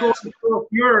 you need to go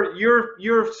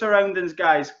your surroundings,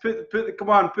 guys. Come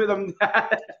on, put them.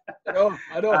 I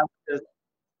know.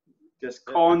 Just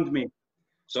conned me.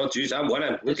 So, geez, I'm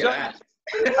winning. Look at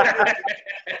that.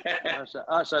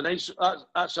 That's a nice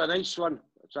one.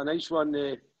 That's a nice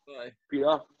one,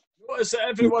 Peter. Notice that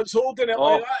everyone's holding it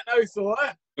like that now, though,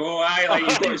 eh? Oh, aye, like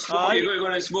you've got to smoke, you're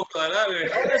going to smoke like that.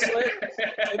 Honestly,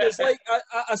 it's like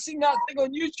I seen that thing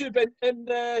on YouTube in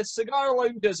the cigar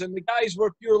lounges, and the guys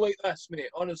were pure like this, mate.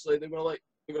 Honestly, they were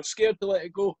scared to let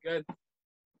it go again.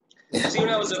 See, when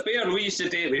I was a bear, we used to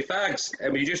do it with fags,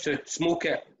 and we used to smoke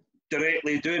it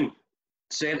directly down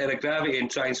centre of gravity and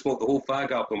try and smoke the whole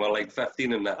fag up, and we're like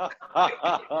 15 in that.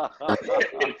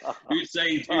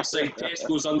 outside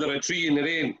Tesco's under a tree in the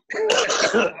rain.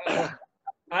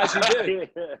 As you do.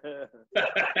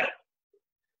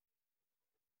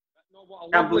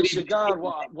 What a lovely cigar,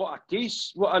 what a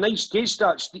taste, what a nice taste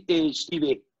that,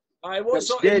 Stevie. What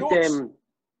sort of notes?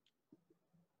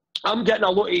 I'm getting a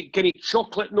lot of kind of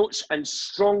chocolate notes and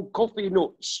strong coffee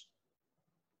notes.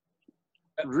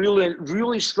 Really,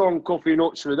 really strong coffee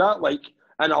notes with that,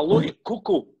 and a lot of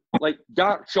cocoa, like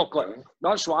dark chocolate.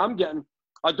 That's what I'm getting.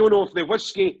 I don't know if the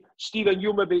whiskey, Stephen,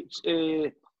 you maybe,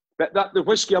 but the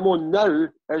whiskey I'm on now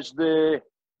is the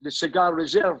Cigar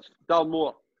Reserve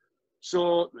Dalmore.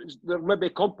 So they're maybe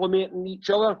complementing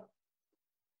each other.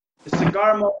 The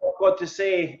cigar malt, I've got to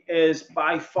say, is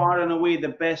by far and away the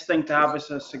best thing to have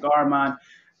as a cigar, man.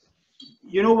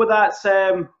 You know what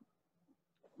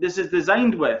this is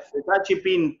designed with? It's actually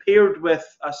been paired with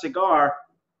a cigar,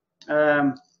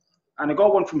 and I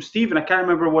got one from Stephen. I can't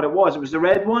remember what it was. It was the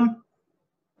red one.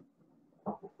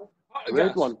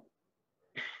 Red one.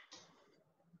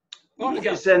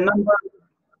 It's a number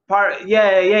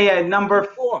number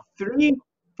 4.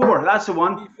 4. That's the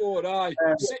one. D4, aye.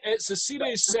 It's a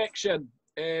series section.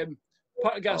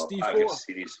 Patagas D4.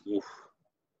 Series.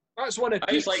 That's one of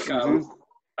I was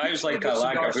like a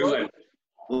Lagavulin.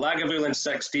 Lagavulin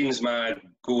 16's my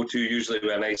go-to usually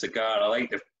with a nice cigar. I like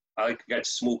to get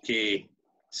smoky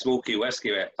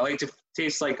whiskey with it. I like to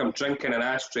taste like I'm drinking an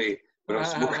ashtray when I'm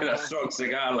smoking a strong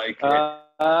cigar.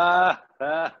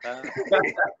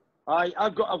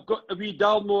 I've got a wee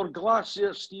Dalmore glass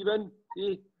here, Stephen.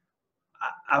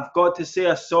 I've got to say,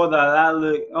 I saw that. That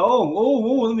look.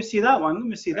 Oh! Let me see that one. Let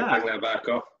me see that. Bring that back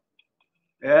up.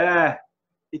 Yeah,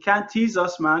 you can't tease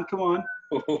us, man. Come on.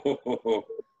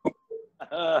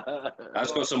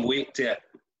 That's got some weight to it.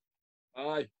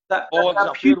 Aye. That there's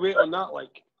a fair weight on that,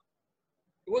 like.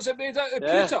 Was it made out of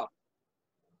pewter?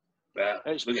 Yeah.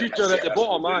 It's pewter at the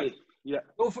bottom, aye. Yeah.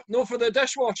 No for the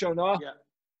dishwasher, no.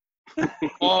 Yeah.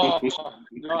 Oh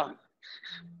no.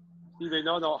 Even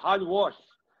no, hand wash.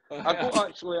 I got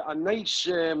actually a nice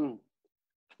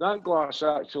that glass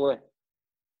actually.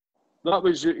 That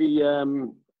was at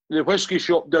the whisky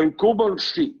shop down Coburn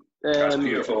Street. That's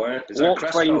beautiful, eh? Is that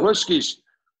crystal? Fine whiskies.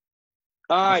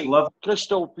 Aye, lovely.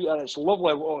 crystal, Peter. It's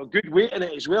lovely. Oh, good weight in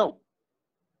it as well.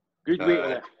 Good weight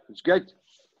in it. It's good.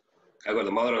 I got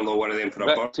the mother-in-law one of them for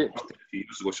a birthday a few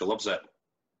years ago. She loves it.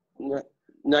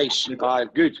 Nice. Aye,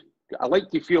 good. I like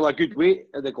to feel a good weight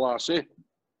in the glass, eh?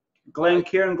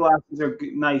 Glencairn glasses are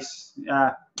nice.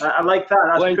 Yeah, I like that.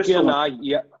 That's Glencairn, aye,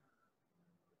 yeah.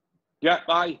 Yeah,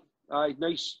 aye,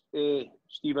 nice,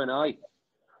 Stephen, aye.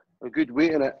 A good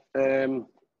weight in it.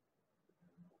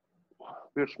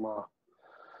 Where's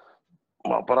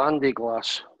my brandy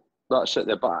glass? That's at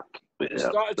the back.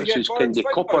 This is kind of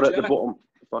copper at the bottom,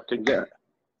 if I can get it.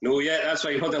 No, yeah, that's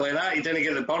why you hold it like that. You didn't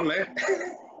get the burn, eh?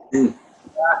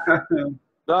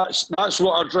 That's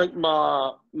what I drink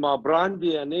my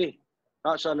brandy in, eh?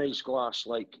 That's a nice glass,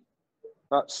 like.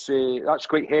 That's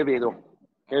quite heavy though.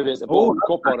 Heavy at the bottom,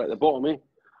 copper at the bottom, eh?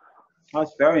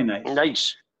 That's very nice.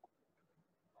 Nice.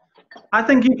 I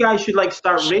think you guys should like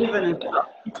start raving and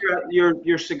keep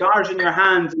your cigars in your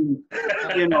hands, and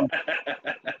you know.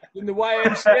 In the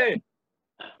YMCA.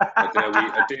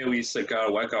 A daily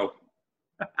cigar wiggle.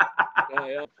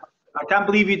 Yeah. I can't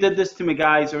believe you did this to me,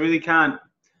 guys. I really can't.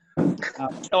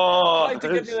 I'd like to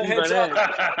give you the heads up.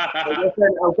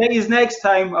 I'll get you next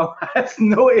time. It's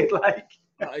noted, like.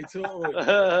 I totally.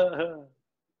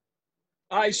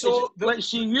 So let's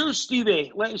see you,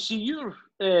 Stevie. Let's see your.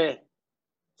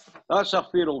 That's a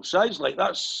fair old size. Like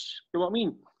that's. You know what I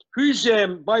mean? Who's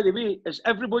by the way? Is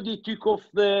everybody took off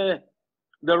the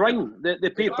ring,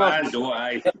 the paper?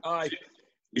 Aye.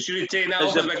 You should have taken that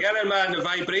off the beginning, man. The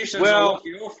vibrations will knock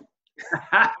you off.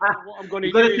 What I'm going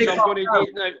to do is I'm going to get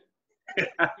it now. Take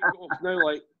it off now,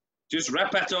 like. Just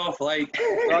rip it off, like.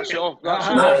 That's it off. That's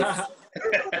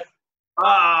it.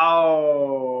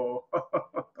 Oh.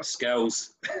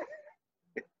 Skills.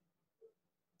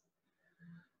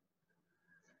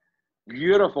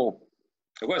 Beautiful.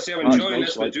 I've got to say, I'm enjoying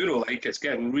this Maduro. Like, it's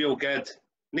getting real good.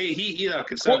 No heat either,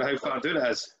 considering how far down it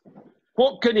is.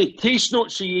 What kind of taste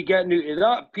notes are you getting out of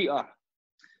that, Peter?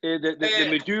 The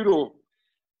Maduro.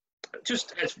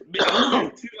 Just it's too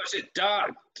much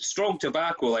dark, strong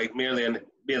tobacco, like more than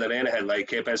anything. Like,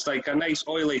 but it's like a nice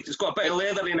oily. It's got a bit of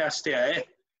leatheriness to it,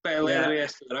 bit of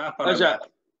leatheriness to the wrapper. Is it?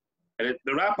 And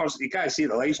the wrappers, you can't see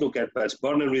the light's no good, but it's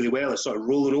burning really well. It's sort of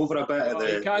rolling over a bit.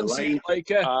 You can see it,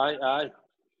 like aye.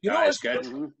 You know, it's good.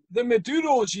 The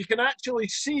Maduros, you can actually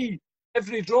see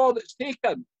every draw that's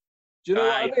taken. Do you know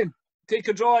what I mean? Take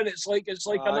a draw and it's like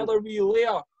another wee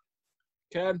layer.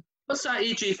 Ken. What's that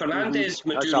A.J. Fernandez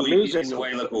Maduro you used a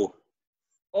while ago?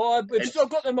 Oh, we've still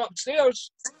got them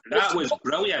upstairs. That was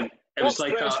brilliant. It was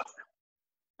like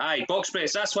box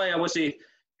press. That's why I was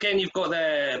Ken, you've got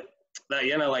the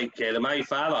My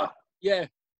Father. Yeah.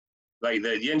 Like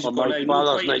the engine My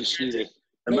Father's nice. The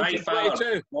My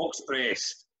Father box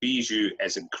press Bijou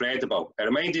is incredible. It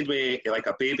reminded me like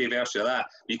a baby version of that.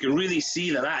 You can really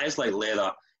see that is like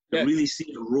leather. You can really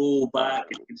see the roll back.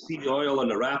 You can see the oil on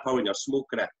the wrapper when you're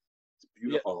smoking it. It's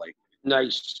beautiful, like.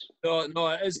 Nice. No,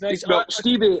 it is nice. But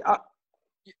Stevie,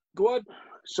 go on.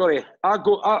 Sorry,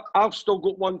 I've still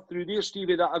got one through there,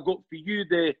 Stevie, that I got for you.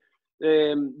 The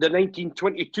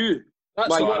 1922. That's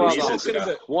what I'm talking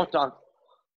about.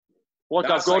 What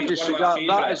a gorgeous cigar.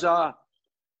 That is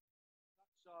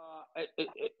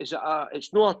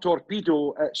it's not a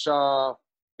torpedo, it's a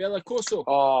Bellicoso.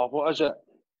 Oh, what is it?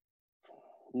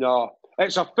 No,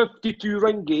 it's a 52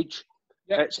 ring gauge.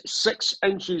 Yep. It's 6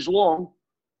 inches long.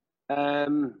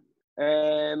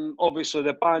 Obviously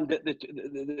the band at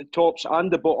the tops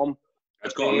and the bottom.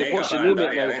 It's got what's the name of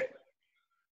it now?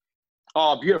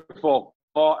 Oh, beautiful.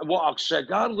 Oh, what a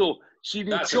cigar though. See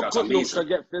the chocolate notes I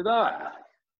get for that.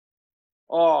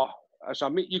 Oh, that's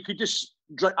amazing. You could just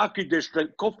drink, I could just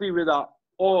drink coffee with that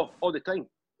all the time.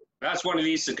 That's one of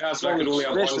these cigars I could only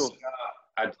have one cigar.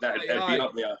 It'd be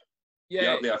up there. Yeah. Be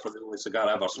up there for the only cigar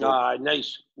I ever smoked. Ah,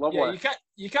 nice. Lovely. Yeah,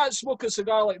 you can't smoke a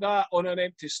cigar like that on an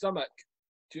empty stomach.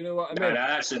 Do you know what I mean?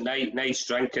 That's a nice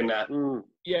drink in that.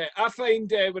 Yeah, I find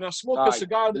when I smoke a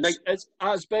cigar that's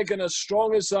as big and as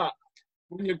strong as that,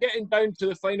 when you're getting down to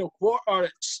the final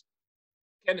quarter,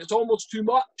 it's almost too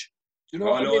much. Do you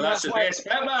know what I mean? That's the best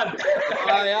bit, man.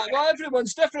 Well,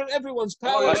 everyone's different. Everyone's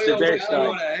palate. That's the best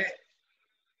thing.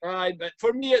 Aye, but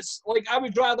for me, it's like I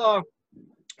would rather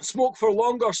smoke for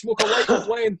longer, smoke a lighter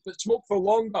blend, but smoke for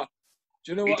longer.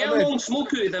 Do you know what I mean? You get a long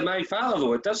smoke out of the My Father,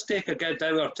 though. It does take a good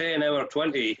hour 10, hour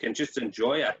 20. You can just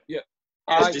enjoy it. Yeah.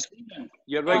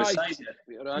 You're right.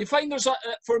 You find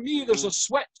for me, there's a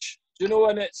switch, you know,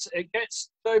 and it gets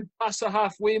down past the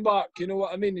halfway mark, you know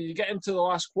what I mean? And you get into the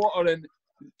last quarter and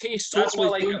taste. That's what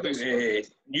I like about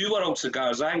New World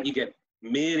cigars. I think you get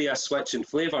more switch in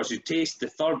flavours. You taste the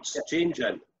thirds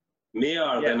changing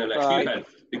more than in a Cuban.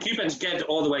 The Cubans get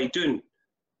all the way down,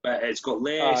 but it's got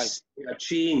less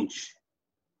change.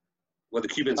 Well, the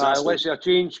Cubans less a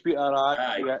change, Peter.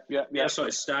 Yeah, sort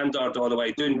of standard all the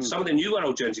way down. Some of the New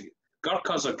World gins,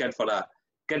 Gurkhas are good for that.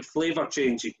 Good flavour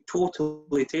change. You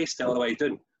totally taste it all the way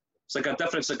down. It's like a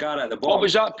different cigar at the bottom. What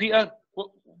was that, Peter?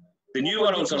 The New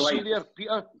Worlds are like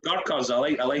Peter? Gurkhas. I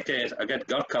like a good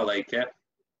Gurkha, like it.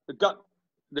 The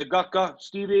Gurkha,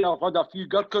 Stevie. I've had a few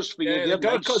Gurkhas for you. The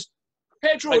Gurkhas.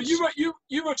 Pedro, you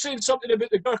were saying something about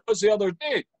the Gurkhas the other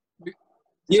day.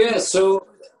 Yeah, so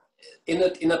in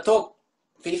the top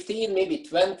 15, maybe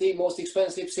 20 most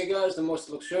expensive cigars, the most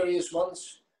luxurious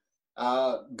ones,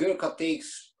 Gurkha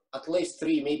takes at least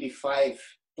 3, maybe 5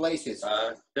 places.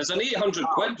 There's an 800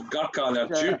 quid Gurkha in their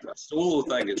tube, a solo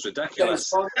thing. It's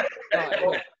ridiculous.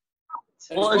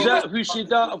 What is that? Who said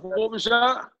that? What was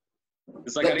that?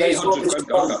 It's like an 800 quid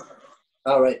Gurkha.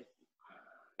 All right.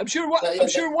 I'm sure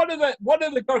one of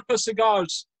the Gurkha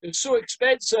cigars is so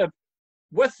expensive.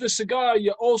 With the cigar,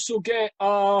 you also get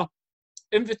a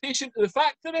invitation to the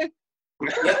factory.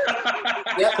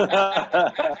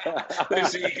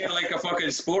 So you get like a fucking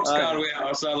sports car with it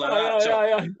or something like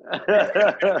that.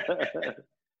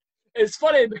 It's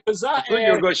funny because that. I thought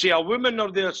you were going to say a woman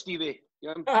or there, Stevie.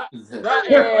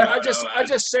 I just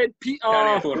sent Pete.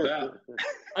 I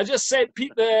just sent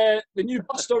Pete the new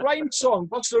Busta Rhymes song.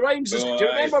 Busta Rhymes is. Do you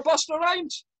remember Busta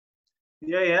Rhymes?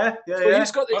 Yeah. So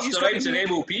he's got Busta Rhymes and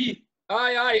MOP.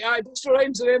 Aye. Busta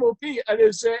Rhymes and MOP, and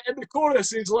is in the chorus.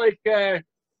 He's like,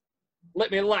 "Let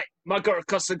me light my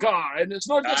Gurkha cigar," and it's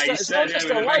not just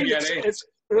a line. It's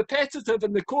repetitive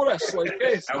in the chorus. Like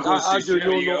this. I don't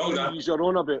know who you're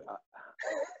on about.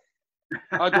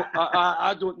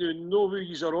 I don't know who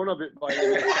you're on about, by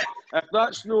the way. If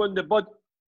that's not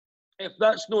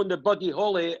in the Buddy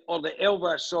Holly or the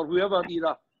Elvis or whoever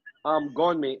either, I'm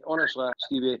gone, mate. Honestly,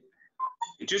 Stevie.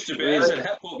 Just about is in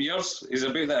hip hop years. He's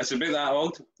about that. It's about that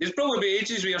old. He's probably about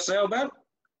ages with yourself, man.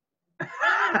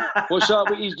 What's that?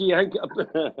 What age do you think?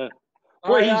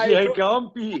 What age do you think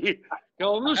I'm, Pete?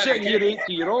 I'm not sitting here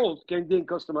 80-year-old. Can't do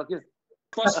customer care.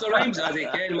 Plus the rhymes, I think,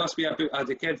 must be about,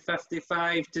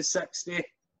 55 to 60.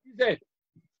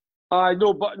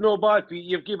 No bad, Pete.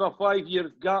 You've given a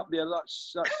 5-year gap there.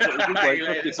 That's sort of good, like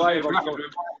 55 or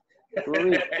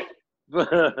something.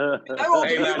 How old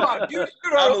are you, man? I'm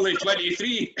only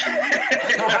 23.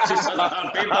 That's just a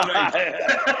hard paper round.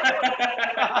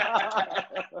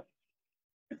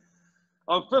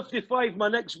 I'm 55, my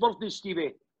next birthday,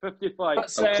 Stevie. 55.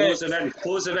 I'm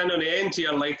closing in on the end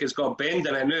here, like it's got a bend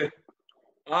in it now.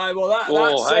 Aye, well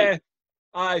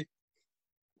aye.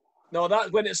 No,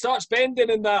 that when it starts bending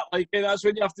and that, like that's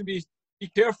when you have to be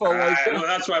careful. Well,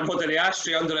 that's why I'm putting the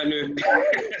ashtray under it now.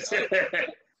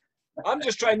 I'm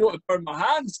just trying not to burn my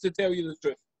hands, to tell you the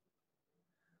truth.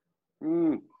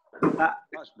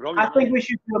 That's brilliant. I think we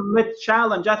should do a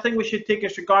mid-challenge. I think we should take our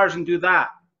cigars and do that.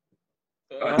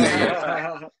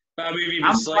 Maybe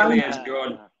even slightly is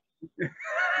gone.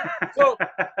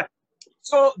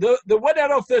 So the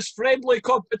winner of this friendly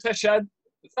competition,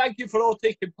 thank you for all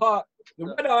taking part. The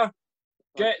winner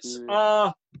gets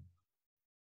a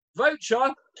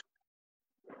voucher.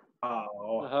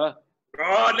 Oh,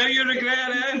 now you're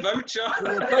regretting it, voucher.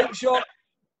 Pipe Shop.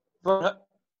 For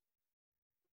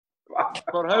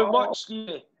how much,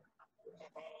 Stevie?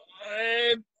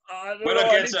 Winner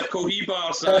gets a Cohiba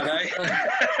or something, eh?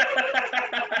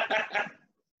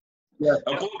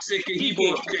 A box of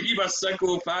Cohiba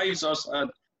 605s or something.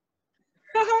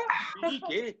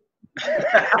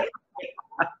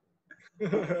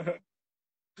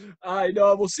 I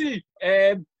know, we'll see.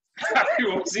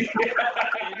 We'll see.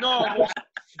 No,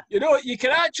 you know, you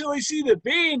can actually see the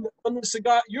vein on the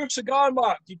cigar, your cigar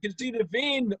mark. You can see the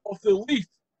vein of the leaf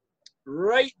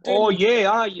right down. Oh,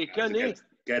 yeah, you can, eh?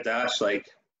 Get ash, like.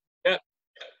 Yeah.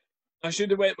 I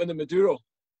should have went with the Maduro.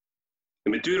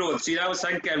 The Maduro, see, I was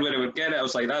thinking when I would get it, I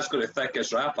was like, that's got the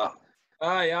thickest wrapper.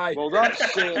 Aye. Well, that's...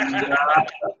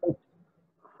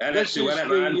 and this is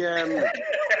the...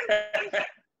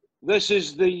 This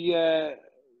is the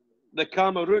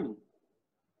Cameroon.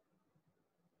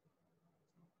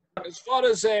 As far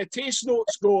as taste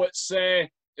notes go,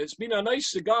 it's been a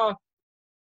nice cigar.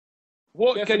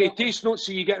 What Definitely. kind of taste notes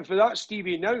are you getting for that,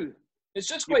 Stevie, now? It's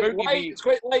just quite light, it's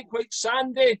quite light, quite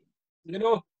sandy, you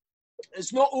know.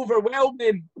 It's not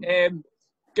overwhelming,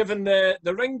 given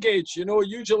the ring gauge, you know.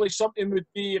 Usually something would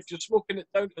be, if you're smoking it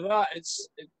down to that, it's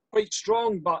quite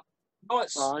strong, but no,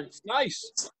 it's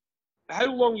nice. How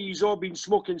long have you all been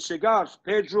smoking cigars?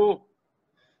 Pedro,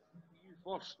 you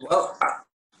first. Well,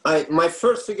 my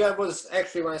first cigar was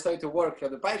actually when I started to work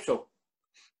at the Pipe Shop.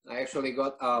 I actually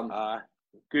got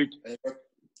good.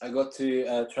 I got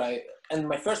to try, and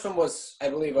my first one was, I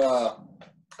believe, at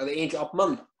the age of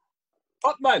Upman.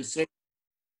 Upman.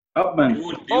 Upman.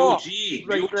 Oh,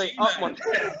 right, Upman.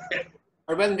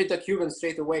 I went with the Cuban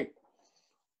straight away,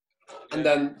 and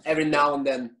then every now and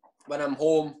then, when I'm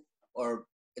home or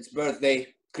it's birthday,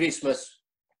 Christmas,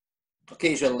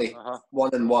 occasionally 1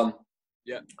 and 1.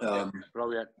 Yeah.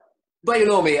 Brilliant. But you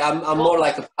know me, I'm more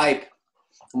like a pipe.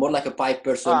 I'm more like a pipe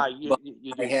person. I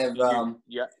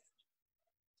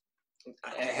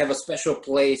have a special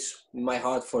place in my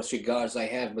heart for cigars. I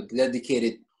have a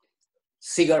dedicated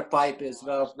cigar pipe as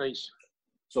well. That's nice.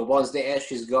 So once the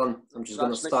ash is gone, I'm just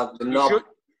gonna start the knob.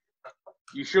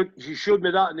 You showed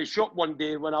me that in the shop one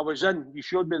day when I was in. You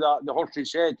showed me that in the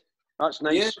horse's head. That's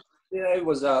nice. Yeah, it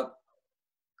was a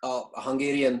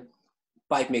Hungarian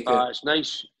pipe maker. It's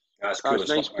nice. That's cool. That's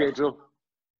nice, Pedro.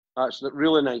 That's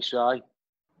really nice, aye.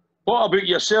 What about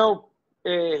yourself,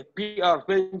 Peter?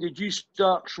 When did you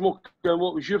start smoking?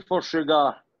 What was your first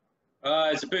cigar?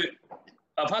 It's about.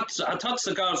 I'd had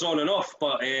cigars on and off,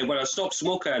 but when I stopped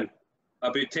smoking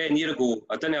about 10 years ago,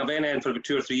 I didn't have any for about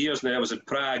 2 or 3 years. And then I was in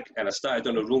Prague, and I started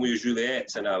on the Romeo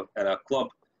Juliettes in a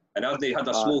club, and I'd had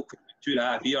a smoke for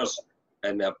 2.5 years,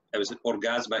 and it was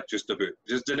orgasmic just about.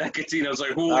 Just the nicotine, I was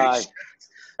like, holy shit.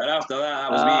 And after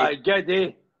that was me. Good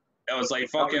day. I was like,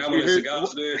 fuck it, I'm on the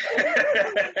cigars now.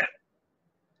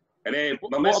 And then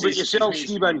my what missus, about yourself,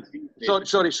 Stephen?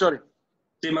 Sorry.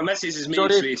 See, my missus is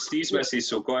made Steve's missus,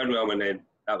 so going with him, and then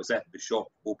that was it. The shop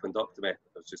opened up to me.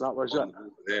 That was it.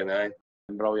 Then,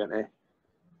 brilliant, eh?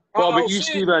 What about you,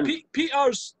 Stephen?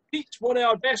 Pete's one of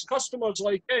our best customers,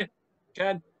 like,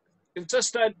 Ken.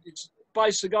 Consistent,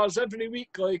 buys cigars every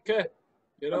week, like,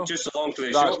 you know. I'm just along for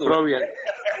the That's shop, brilliant.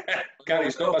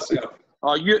 Can't stop myself.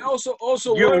 Oh,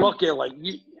 also you're lucky, like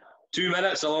you. 2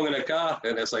 minutes along in a car,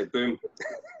 and it's like boom.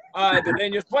 But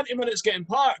then you're 20 minutes getting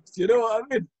parked. You know what I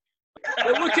mean?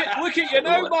 Well, look at you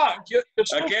now, Mark. You're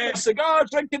smoking a cigar,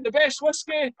 drinking the best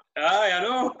whiskey. Aye, I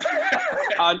know.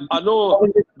 I know,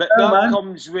 but that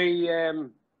comes with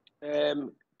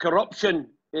corruption,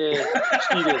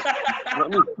 Stevie.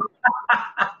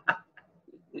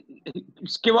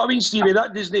 You know what I mean, Stevie?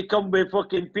 That doesn't come with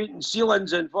fucking painting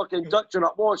ceilings and fucking touching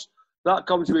up walls. That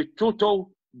comes with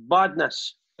total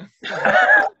badness.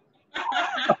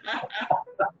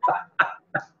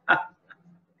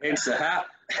 Hence the hat.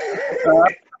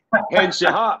 Hence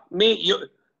the hat. Mate,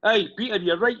 hey, Peter,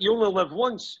 you're right, you only live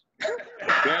once.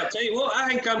 Yeah, I tell you what, I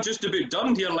think I'm just about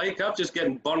done here, like, I'm just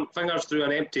getting burnt fingers through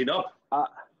and emptied up.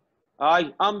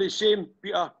 Aye, I'm the same,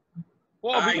 Peter.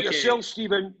 What about yourself,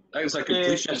 Stephen? It's like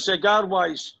completion.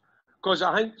 Cigar-wise, because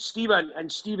I think Stephen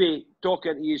and Stevie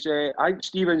talking to you, I think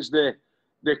Stephen's the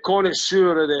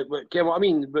connoisseur of the, you know what I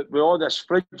mean, with all this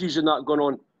fridges and that going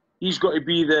on. He's got to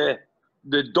be the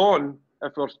Don,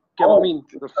 if we're, you know what I mean?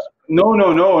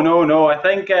 No. I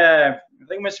think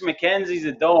Mr. Mackenzie's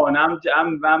the Don. I'm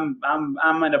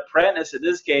an apprentice at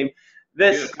this game.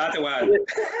 The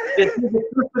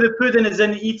pudding is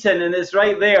in Eton and it's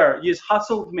right there. You just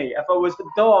hustled me. If I was the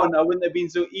Don, I wouldn't have been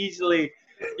so easily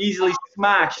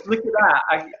smashed. Look at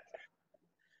that.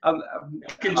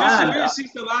 Can just about see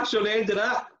some ash on the end of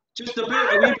that. Just a bit,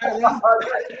 a wee bit.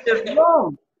 That's just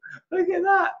wrong. Look at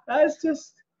that. That's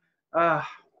just.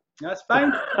 That's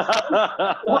fine.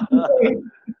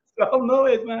 I'll know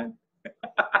it, man.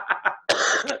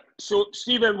 So,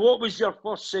 Stephen, what was your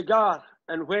first cigar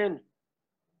and when?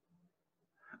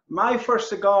 My first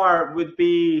cigar would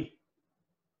be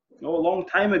a long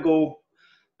time ago.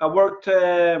 I worked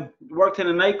in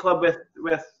a nightclub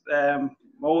with my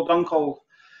old uncle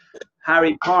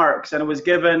Harry Parks, and I was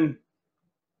given,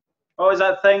 what was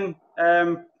that thing?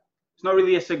 It's not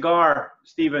really a cigar,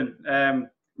 Stephen.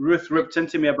 Ruth ripped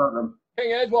into me about them.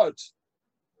 King Edward's.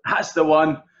 That's the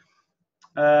one.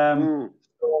 So,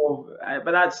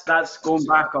 but that's going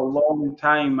back a long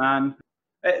time, man.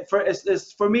 For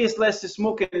me, it's less the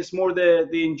smoking. It's more the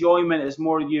enjoyment. It's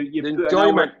more you put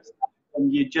enjoyment,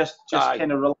 and you just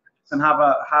kind of relax and have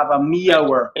a me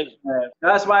hour.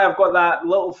 That's why I've got that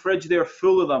little fridge there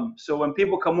full of them. So when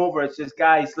people come over, it's just,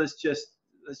 guys, let's just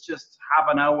have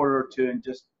an hour or two and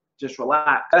just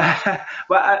relax.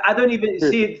 But I don't even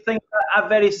see the thing. I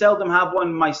very seldom have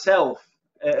one myself.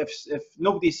 If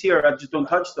nobody's here, I just don't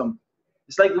touch them.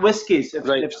 It's like the whiskies. If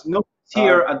nobody's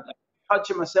here, I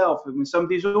touch it myself. When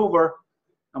somebody's over,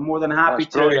 I'm more than happy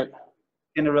to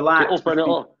kind of relax. To open it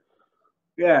up.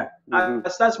 Yeah,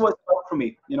 that's what's up for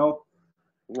me, you know.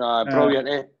 Brilliant,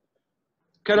 eh?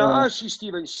 Can I ask you,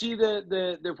 Stephen? See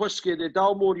the whiskey, the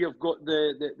Dalmore, you've got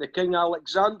the King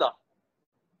Alexander.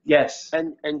 Yes.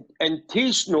 And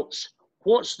taste notes.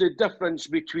 What's the difference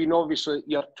between obviously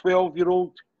your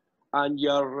 12-year-old and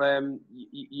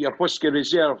your whiskey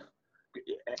reserve?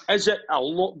 Is it a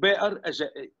lot better? Is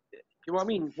it? You know what I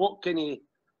mean? What can you?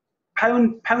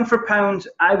 Pound for pound,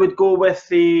 I would go with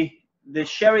the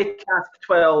Sherry Cask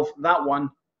 12. That one.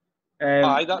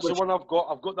 That's the one I've got.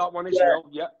 I've got that one as well.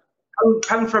 Yeah.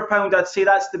 Pound for pound, I'd say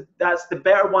that's the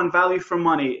better one, value for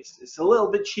money. It's a little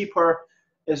bit cheaper.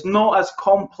 It's not as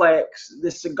complex.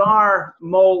 The cigar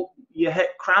malt, you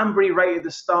hit cranberry right at the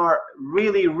start,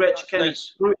 really rich, kind of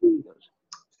fruity.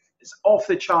 It's off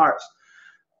the charts,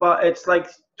 but it's like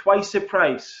twice the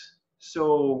price.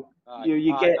 So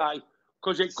you get.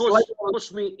 Because it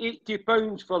cost me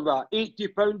 £80 for that.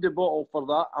 £80 a bottle for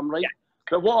that. I'm right. Yeah.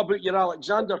 But what about your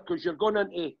Alexander? Because you're going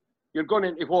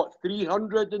into what,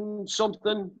 300 and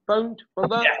something pound for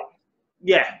that?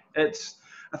 Yeah.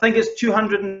 I think it's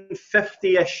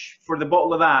 250-ish for the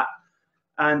bottle of that,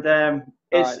 and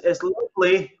it's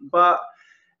lovely, but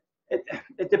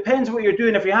it depends what you're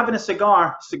doing. If you're having a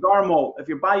cigar malt, if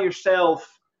you're by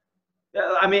yourself,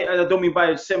 I mean, I don't mean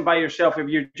sitting by yourself. If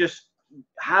you're just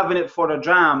having it for a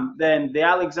dram, then the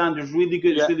Alexander's really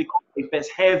good. It's really complex, but it's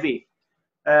heavy.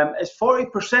 It's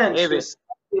 40%. So it's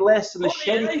less than the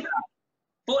sherry.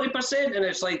 40%, and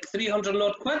it's like 300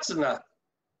 odd quids in that.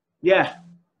 Yeah.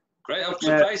 Great, I'm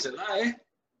surprised at that, eh?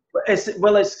 It's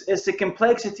the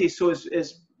complexity. So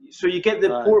so you get the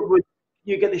portwood,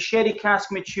 you get the sherry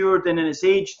cask matured, and then it's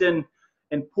aged in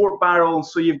port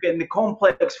barrels. So you're getting the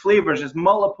complex flavors. There's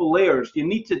multiple layers. You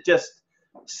need to just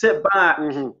sit back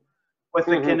with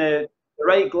the kind of the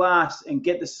right glass and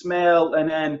get the smell,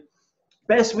 and then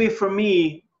best way for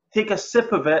me, take a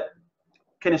sip of it,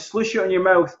 kind of slush it in your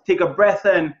mouth, take a breath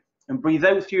in and breathe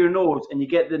out through your nose, and you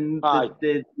get the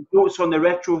notes on the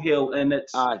retrohale, and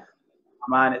it's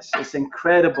man, it's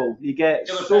incredible. You get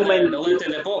so many. The lid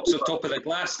in the box on top of the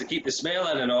glass to keep the smell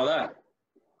in and all that.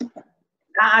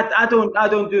 I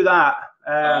don't do that.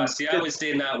 See, I was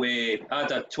doing that way. I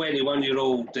had a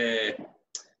 21-year-old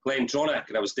Glendronach,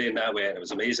 and I was doing that way, and it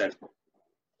was amazing.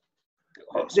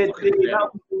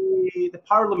 The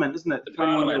Parliament, isn't it? The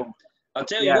Parliament. I'll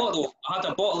tell you what, though, I had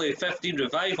a bottle of 15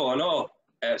 Revival, and all.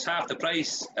 It's half the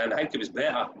price, and I think it was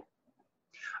better.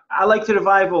 I like the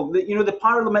Revival. You know, the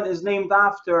Parliament is named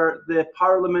after the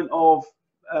Parliament of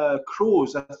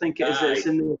Crows. I think it is. It's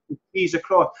in the trees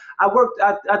across.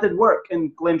 I did work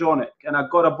in Glendronach, and I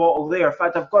got a bottle there. In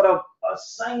fact, I've got a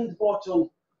signed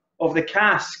bottle of the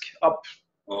cask up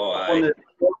on the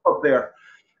up there.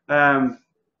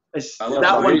 It's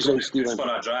that one. It's for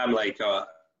a dram, like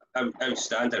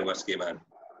outstanding whiskey, man.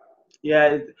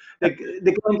 Yeah, the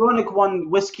Glendronach won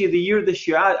Whiskey of the Year this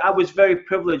year. I was very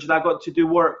privileged. I got to do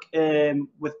work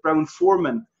with Brown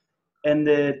Foreman in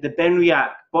the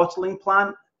Benriach bottling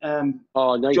plant.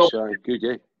 Nice, good,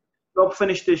 yeah. Job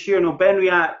finished this year. No,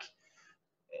 Benriach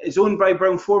is owned by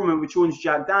Brown Foreman, which owns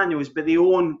Jack Daniels, but they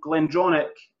own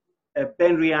Glendronach,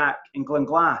 Benriach, and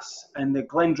Glenglass. And the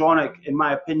Glendronach, in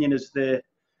my opinion, is the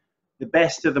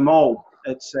best of them all.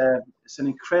 It's an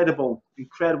incredible.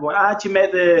 I actually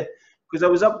met because I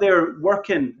was up there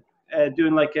working,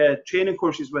 doing like training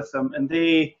courses with them, and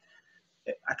I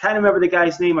can't remember the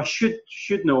guy's name. I should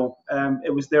know.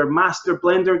 It was their master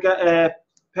blender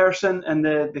person and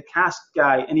the cask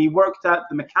guy, and he worked at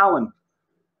the Macallan.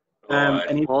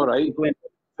 All right.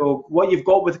 So what you've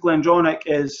got with Glendronach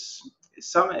is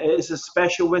it's a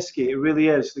special whiskey. It really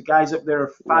is. The guys up there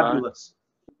are fabulous.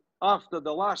 After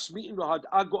the last meeting we had,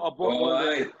 I got a bottle of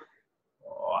it.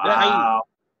 Wow.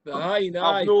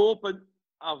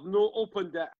 I've not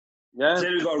opened it. Yeah. Say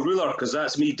we got a ruler, because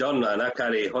that's me done, man. I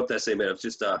can't hold this anymore. It's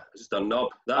just a nub.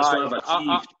 That's what I've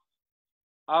achieved.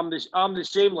 I'm the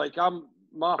same. Like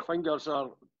my fingers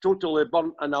are totally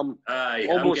burnt, and I'm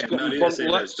almost getting burnt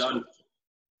lips. Done.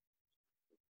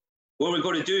 What are we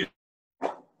going to do?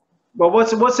 Well,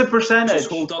 what's the percentage? Just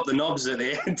hold up the knobs at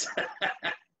the end.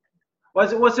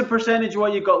 What's the percentage of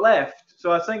what you've got left?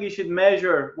 So I think you should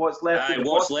measure what's left.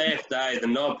 What's left? The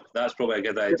knob. That's probably a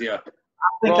good idea.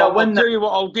 think I win. I'll tell you what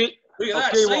I'll do. Look at I'll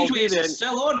that, tell you what I'll do sideways. then. It's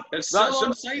still on. It's still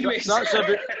on sideways. That's a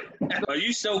bit. Are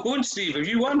you still going, Steve? Have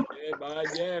you won? Yeah, man,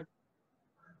 yeah.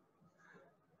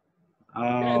 Oh.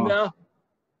 And,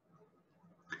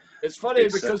 it's funny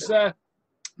because the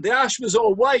ash was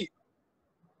all white,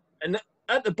 and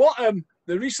at the bottom,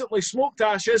 the recently smoked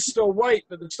ash is still white,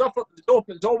 but the stuff at the top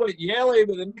is all white yellow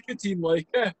with the nicotine, like.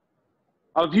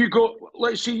 Have you got?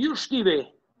 Let's see, you're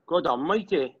Stevie. God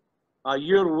Almighty.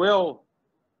 You're well.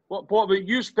 What about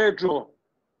you, Pedro?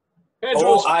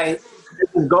 Pedro's. Oh, I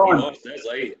Gone.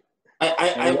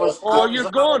 I was. Oh,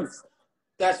 you're gone.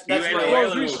 That's You my went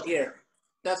ash away. right here.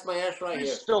 That's my ash right Who's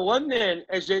here. still in then?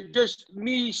 Is it just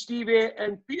me, Stevie,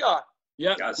 and Peter?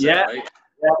 Yeah. Yeah.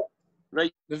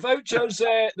 Right. The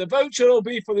voucher will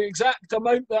be for the exact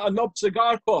amount that a NUB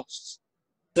cigar costs.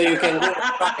 So you can go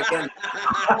back again.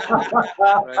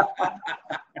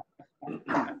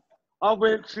 I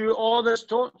went through all this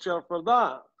torture for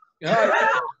that.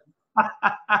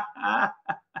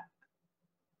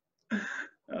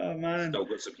 Oh man. Still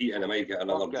got some heat in. I might get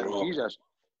another draw. Jesus.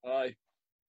 Aye.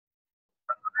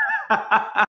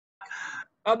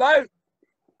 I'm out.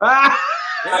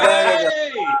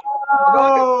 Hey!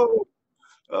 Oh.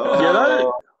 You're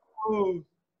out.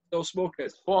 Still smoking.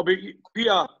 What about you,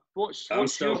 Peter? What's I'm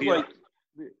still yours here. like?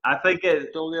 I think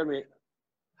Still there, mate.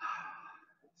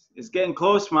 it's getting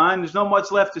close, man. There's not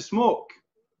much left to smoke.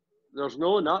 There's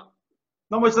no nut.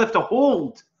 Not much left to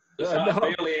hold. Just Yeah, that no.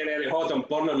 barely any hot. I'm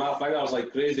burning my fingers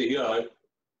like crazy here. Now.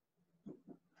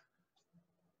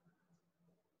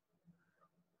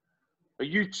 Are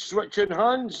you switching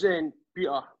hands then,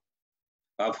 Peter?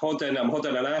 I'm holding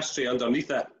an ashtray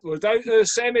underneath it. We're down to the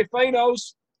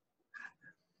semi-finals.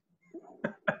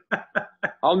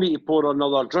 I'll need to pour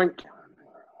another drink.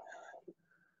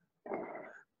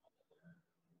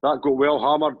 That got well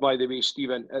hammered, by the way,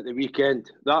 Stephen, at the weekend.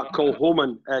 That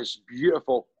Colhoman is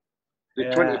beautiful. The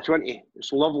 2020,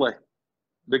 it's lovely.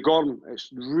 The Gorm, it's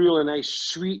really nice,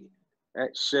 sweet.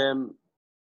 It's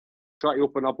try to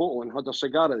open a bottle and had a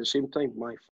cigar at the same time.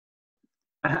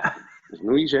 It's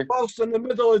no easy. Whilst in the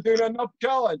middle of doing a NUB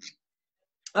challenge.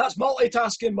 That's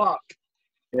multitasking, Mark.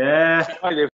 Yeah.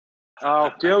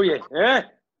 I'll tell you, eh?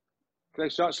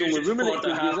 Christ, that's the You only just woman that poured a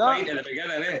can do half that. pint in the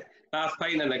beginning, eh? Half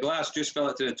pint in the glass, just fill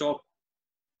it to the top.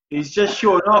 He's just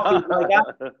showing off. He's like,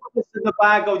 this is the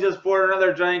bag. I'll just pour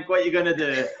another drink. What are you gonna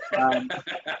do?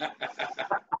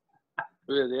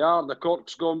 There they are. The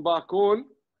cork's gone back on.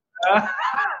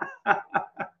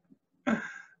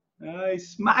 I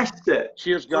smashed it.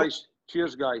 Cheers, guys.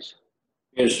 Cheers, guys.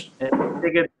 Yes.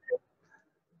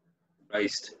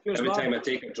 Christ. Cheers, Every man. time I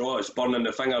take a draw, it's burning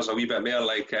the fingers a wee bit more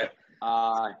like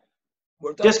Aye.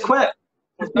 We're down Just to- quit.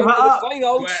 We're Give down it to the up.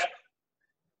 finals. quit.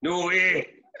 No way.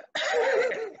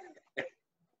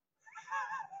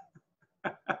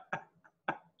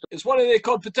 It's one of the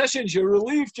competitions. You're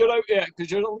relieved you're out there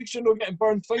because at least you're not getting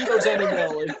burned fingers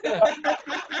anymore. Like,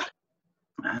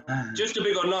 Just to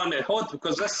be going on the hot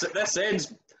because this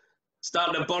end's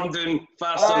starting to burn down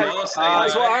faster than the other side.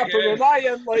 that's what happened with my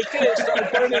end. Like, it started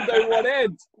burning down one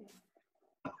end.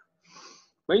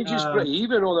 Mine's just pretty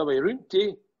even all the way around,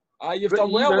 too. You've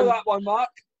done well with that one, Mark.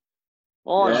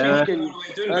 Oh, Yeah. so you can, All the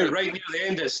way down, but right near the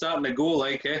end, it's starting to go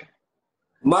like,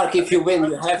 Mark, if you win,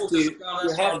 you have Smoke to. a cigar,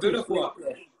 that's what I'm doing it for.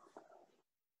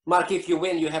 Mark, if you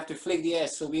win, you have to flick the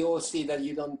S so we all see that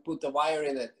you don't put the wire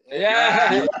in it.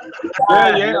 Yeah.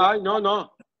 yeah,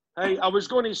 no. Hey, I was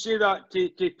going to say that to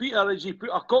Peter, as he put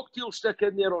a cocktail stick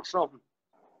in there or something.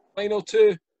 Final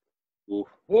two.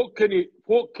 What kind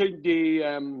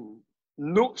of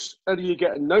notes are you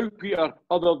getting now, Peter,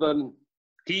 other than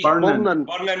heat. Burning.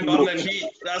 Burning heat.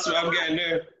 That's what I'm getting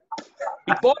now.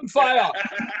 Bonfire.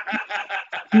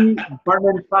 Heat,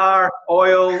 burning fire,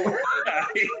 oil.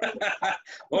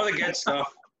 All the good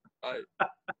stuff.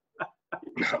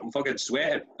 I'm fucking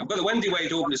sweating. I've got the window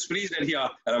wide open, it's freezing in here,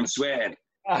 and I'm sweating.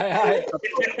 Aye.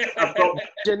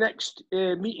 the next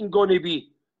meeting going to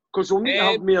be? Because we'll need to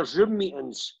have more Zoom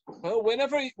meetings. Well,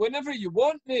 whenever you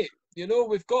want, mate. You know,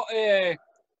 we've got.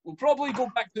 We'll probably go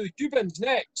back to the Cubans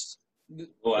next.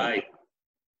 Oh, aye.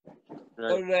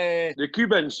 Right. The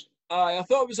Cubans. I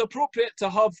thought it was appropriate to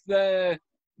have the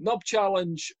NUB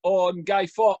challenge on Guy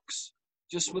Fawkes,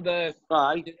 just with the,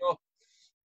 Aye. you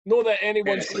know that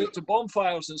anyone's going to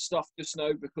bonfires and stuff just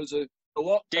now because of a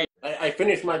lot. I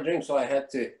finished my drink, so I had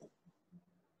to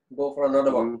go for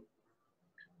another one.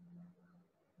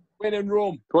 When in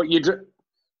Rome. What you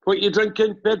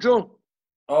drinking, Pedro?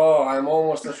 Oh, I'm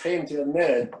almost ashamed to admit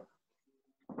it.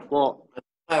 What?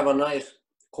 I have a nice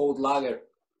cold lager.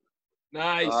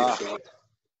 Nice.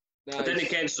 Nice. I didn't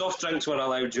get soft drinks were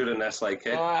allowed during this, like.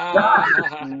 Eh?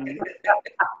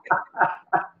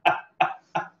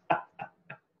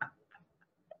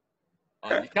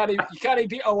 You can't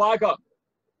beat a lager.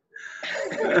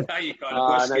 You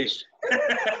can't whiskey. Nice.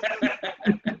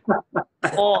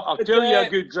 Oh, I'll tell you a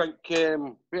good drink.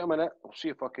 Wait a minute. I'll see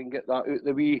if I can get that out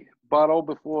the wee barrel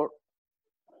before.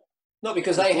 No,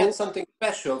 because I had something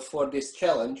special for this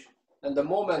challenge, and the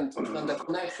moment when the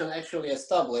connection actually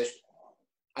established,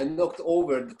 I knocked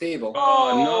over the table.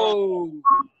 Oh no!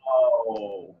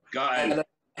 Oh, God!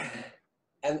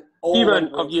 And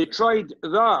Steven, have you tried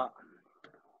that?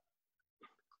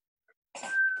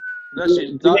 That's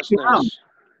nice.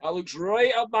 That looks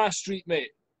right up my street,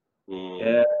 mate.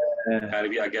 Yeah. Can't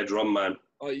be a good rum, man.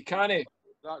 Oh, you can't.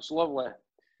 That's lovely.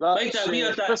 That's like that, we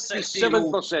had that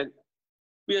 57%.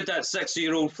 We had that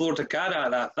 60-year-old floor to carry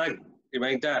at that thing. You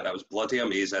mind that? That was bloody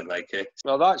amazing, like.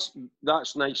 Well, that's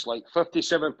nice. Like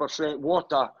 57%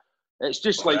 water. It's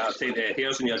just like I'll take the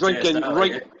hairs in your drinking chest,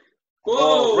 right.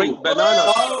 Whoa! Right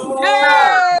banana. Oh,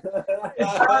 yeah!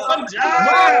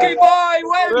 Marky boy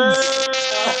wins!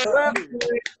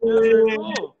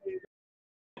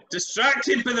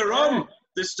 Distracted by the rum.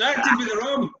 Distracted by the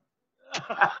rum.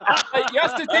 You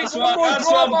have to take one more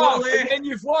drop off and then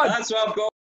you've won. That's what I've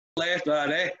got left,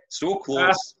 man, eh? So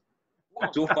close.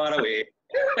 So far away.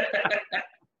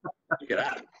 Look at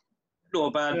that. No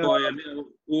bad boy in there.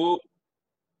 Oh.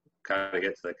 Can't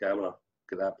get to the camera.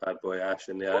 Look at that bad boy ash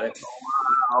in there, eh?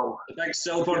 Wow. A big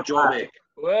silver jobby.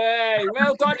 Way,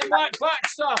 well done to Matt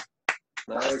Baxter.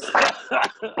 Nice.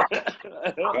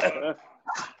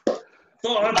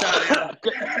 Well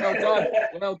done.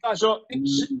 Well done. So,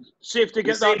 safe to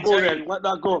get that going then. Let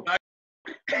that go.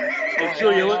 I'll show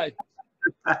you. Look.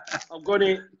 I'm going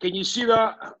to, can you see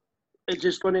that? It's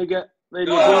just going to get, there you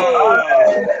go.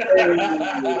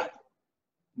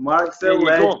 Mark's there you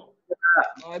go.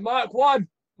 Mark won.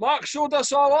 Mark showed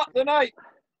us all up tonight.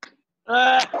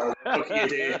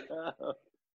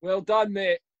 Well done,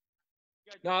 mate.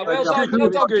 Nah, well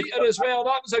done, Peter, as well.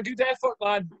 That was a good effort,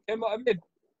 man. You know what I mean?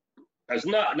 There's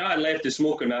not left to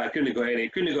smoke on that. I couldn't go any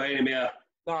more.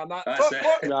 Nah, That's it.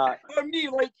 For me,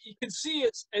 like, you can see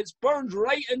it's burned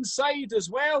right inside as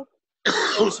well.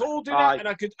 I was holding it and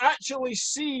I could actually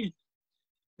see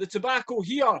the tobacco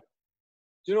here.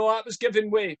 You know, that was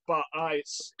giving way, but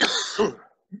it's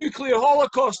nuclear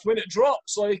holocaust when it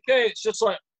drops. Like, it's just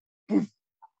like. Poof.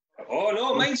 Oh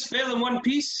no, mine's fell in one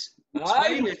piece. It's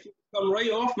fine. It come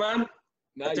right off, man.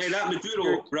 Nice. I tell you that,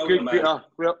 Maduro, brilliant, man.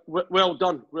 Well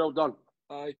done, well done.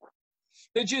 Aye.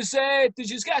 Did you get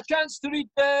a chance to read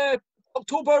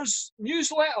October's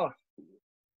newsletter?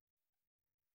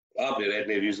 I've not read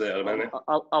the newsletter, man.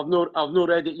 I've not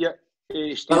read it yet.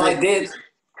 Well, I did.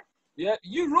 Yeah,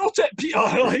 you wrote it, Peter.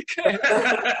 Like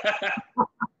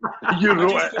you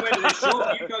wrote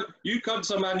it. You come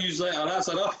to my newsletter. That's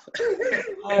enough.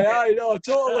 Aye, no,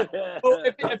 totally. Well,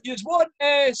 if you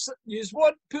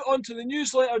want put onto the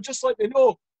newsletter, just let me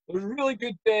know. There was a really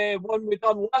good one we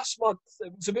done last month.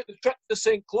 It was about the trip to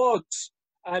St. Claude's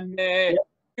and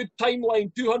good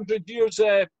timeline, 200 years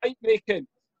pipe making.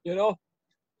 You know,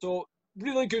 so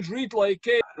really good read. Like,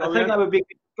 I think that would be a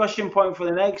discussion point for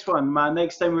the next one, man.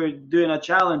 Next time we're doing a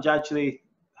challenge, actually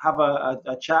have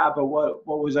a chat about what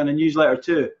was on the newsletter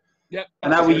too. Yep.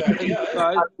 And that way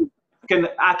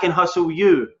I can hustle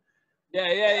you.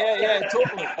 Yeah.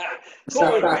 Totally.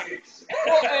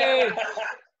 Well,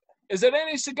 is there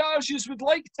any cigars you would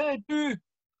like to do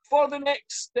for the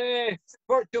next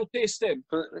virtual tasting?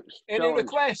 Any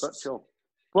requests? Virtual.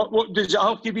 What does it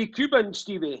have to be Cuban,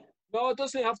 Stevie? No, it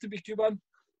doesn't have to be Cuban.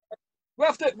 We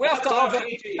have to have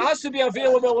it. It has to be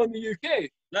available in the UK.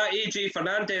 That A.J.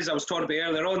 Fernandez I was talking about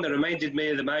earlier on, that reminded me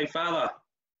of my father.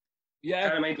 Yeah. I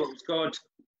can't remember what it was called.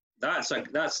 That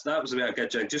was a bit of a good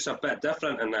drink, just a bit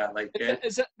different in that. Like,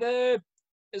 is it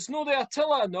it's not the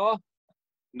Attila, no?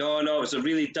 No, it's a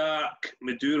really dark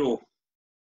Maduro.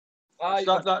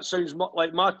 That sounds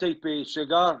like my type of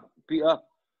cigar, Peter.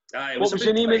 Aye, what was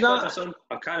the name of that?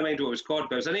 I can't remember what it was called,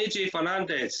 but it was an A.J.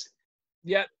 Fernandez.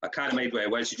 Yeah. I can't remember what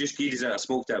it was. You just gave us it. I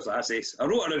smoked it. I was like, that's ace. I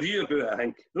wrote a review about it, I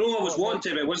think. No, I was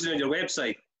wanting, but it wasn't on your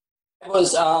website. It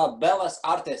was Bella's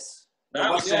Artis.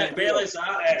 That was it. Bella's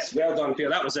Artis. Well done, Peter.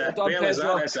 That was it. Bella's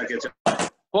Artis.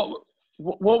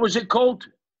 What was it called?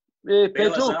 Pedro?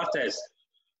 Bella's Artis.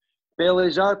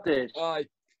 Bella's Artis. Aye.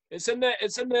 It's in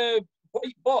the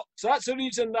white box. That's the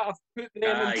reason that I've put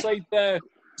them inside the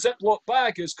Ziploc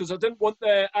bag, is because I didn't want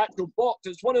the actual box.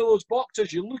 It's one of those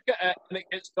boxes you look at it and it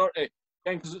gets dirty,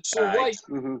 because it's so white.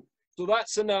 Mm-hmm. So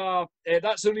that's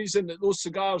that's the reason that those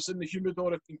cigars in the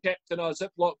humidor have been kept in a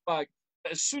Ziploc bag.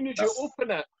 But as soon as you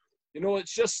open it, you know,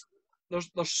 it's just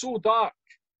they're so dark,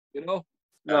 you know.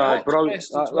 No, bro, Well.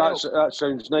 that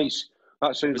sounds nice.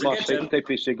 That sounds like the type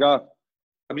of cigar.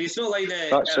 I mean, it's not like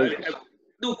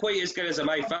not quite as good as a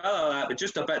My Father, but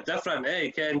just a bit different,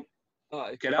 eh, Ken?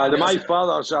 The My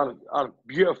Fathers are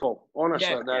beautiful, honestly.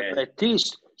 Yeah, the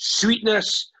taste,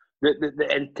 sweetness, the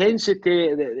intensity,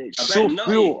 it's so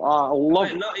nutty. full. I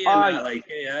love nutty,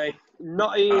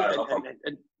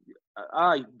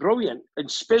 aye, brilliant, and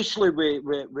especially with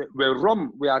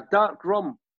rum, with a dark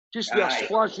rum, just with a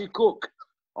splash of Coke.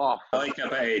 Oh, I like a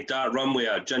bit of dark rum with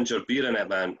a ginger beer in it,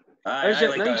 man. Is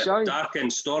it nice, dark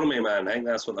and stormy, man. I think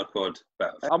that's what they're called.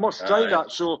 But, I must try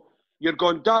that. So you're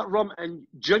going dark rum and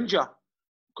ginger,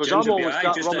 because I'm always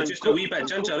dark rum and just a wee bit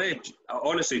ginger, eh?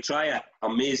 Honestly, try it.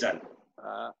 Amazing.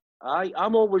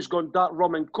 I'm always going dark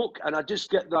rum and Coke, and I just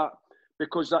get that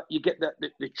because you get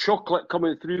the chocolate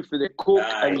coming through for the Coke,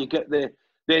 and you get the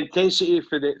intensity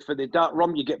for the dark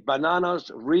rum. You get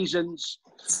bananas, raisins.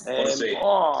 Honestly,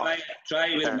 try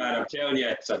it with, man. I'm telling you,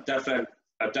 it's a different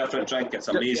drink. It's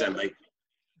amazing. Like,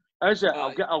 is it?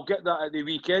 I'll get that at the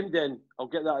weekend. Then I'll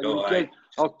get that at the weekend.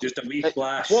 Just a wee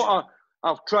splash.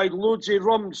 I've tried loads of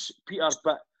rums, Peter,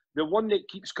 but the one that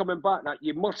keeps coming back, that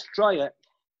you must try it.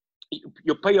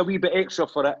 You'll pay a wee bit extra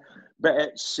for it, but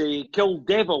it's Kill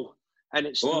Devil, and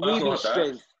it's Navy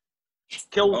strength.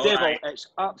 Kill Devil. It's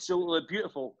absolutely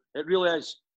beautiful. It really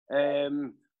is.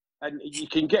 And you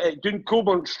can get it down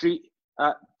Coburn Street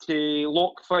at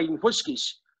Loch Fyne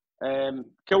Whiskies.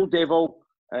 Kill Devil,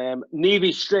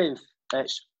 Navy strength.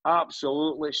 It's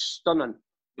absolutely stunning.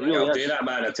 It really I'll is. do that,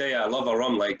 man. I tell you, I love a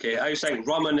rum. Like, I was like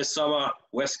rum in the summer,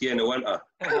 whiskey in the winter.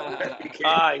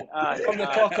 Aye. From the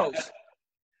cockles.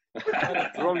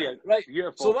 Brilliant. Right.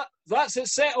 Beautiful. So that's it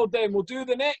settled then. We'll do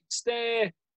the next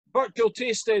virtual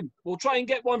tasting. We'll try and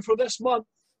get one for this month.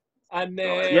 And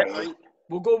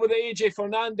we'll go with the AJ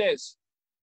Fernandez.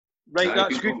 Right,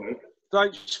 that's good.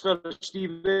 Thanks for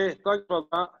Stevie. Thanks for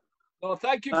that. No,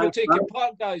 thank you for taking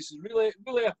part, guys. Really,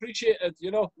 really appreciate it.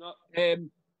 You know.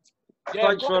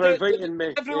 Thanks for inviting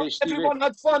me, Stevie. Everyone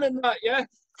had fun in that, yeah?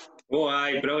 Oh,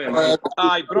 aye, brilliant, man.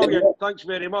 Aye, brilliant. Thanks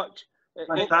very much.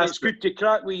 It's good to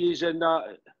crack with you and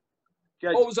that.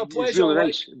 Always a pleasure. It was really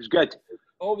nice. It was good.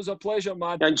 Always a pleasure,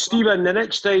 man. And Stephen, the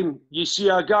next time you see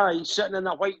a guy sitting in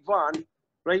a white van,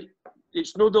 right,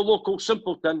 it's not the local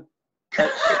simpleton,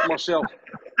 it's myself.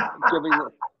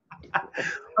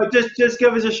 Just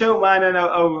give us a shout, man, and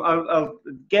I'll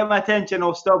get my attention.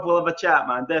 I'll stop. We'll have a chat,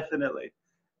 man. Definitely.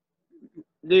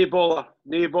 No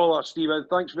bother, Stephen.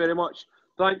 Thanks very much.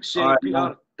 Thanks, Peter,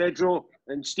 man. Pedro,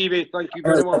 and Stevie. Thank you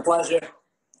very much. It's a pleasure.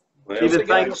 Stephen,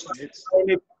 thanks.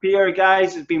 Peter,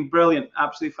 guys, it's been brilliant.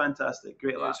 Absolutely fantastic.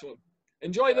 Great laugh.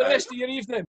 Enjoy the rest of your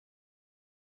evening.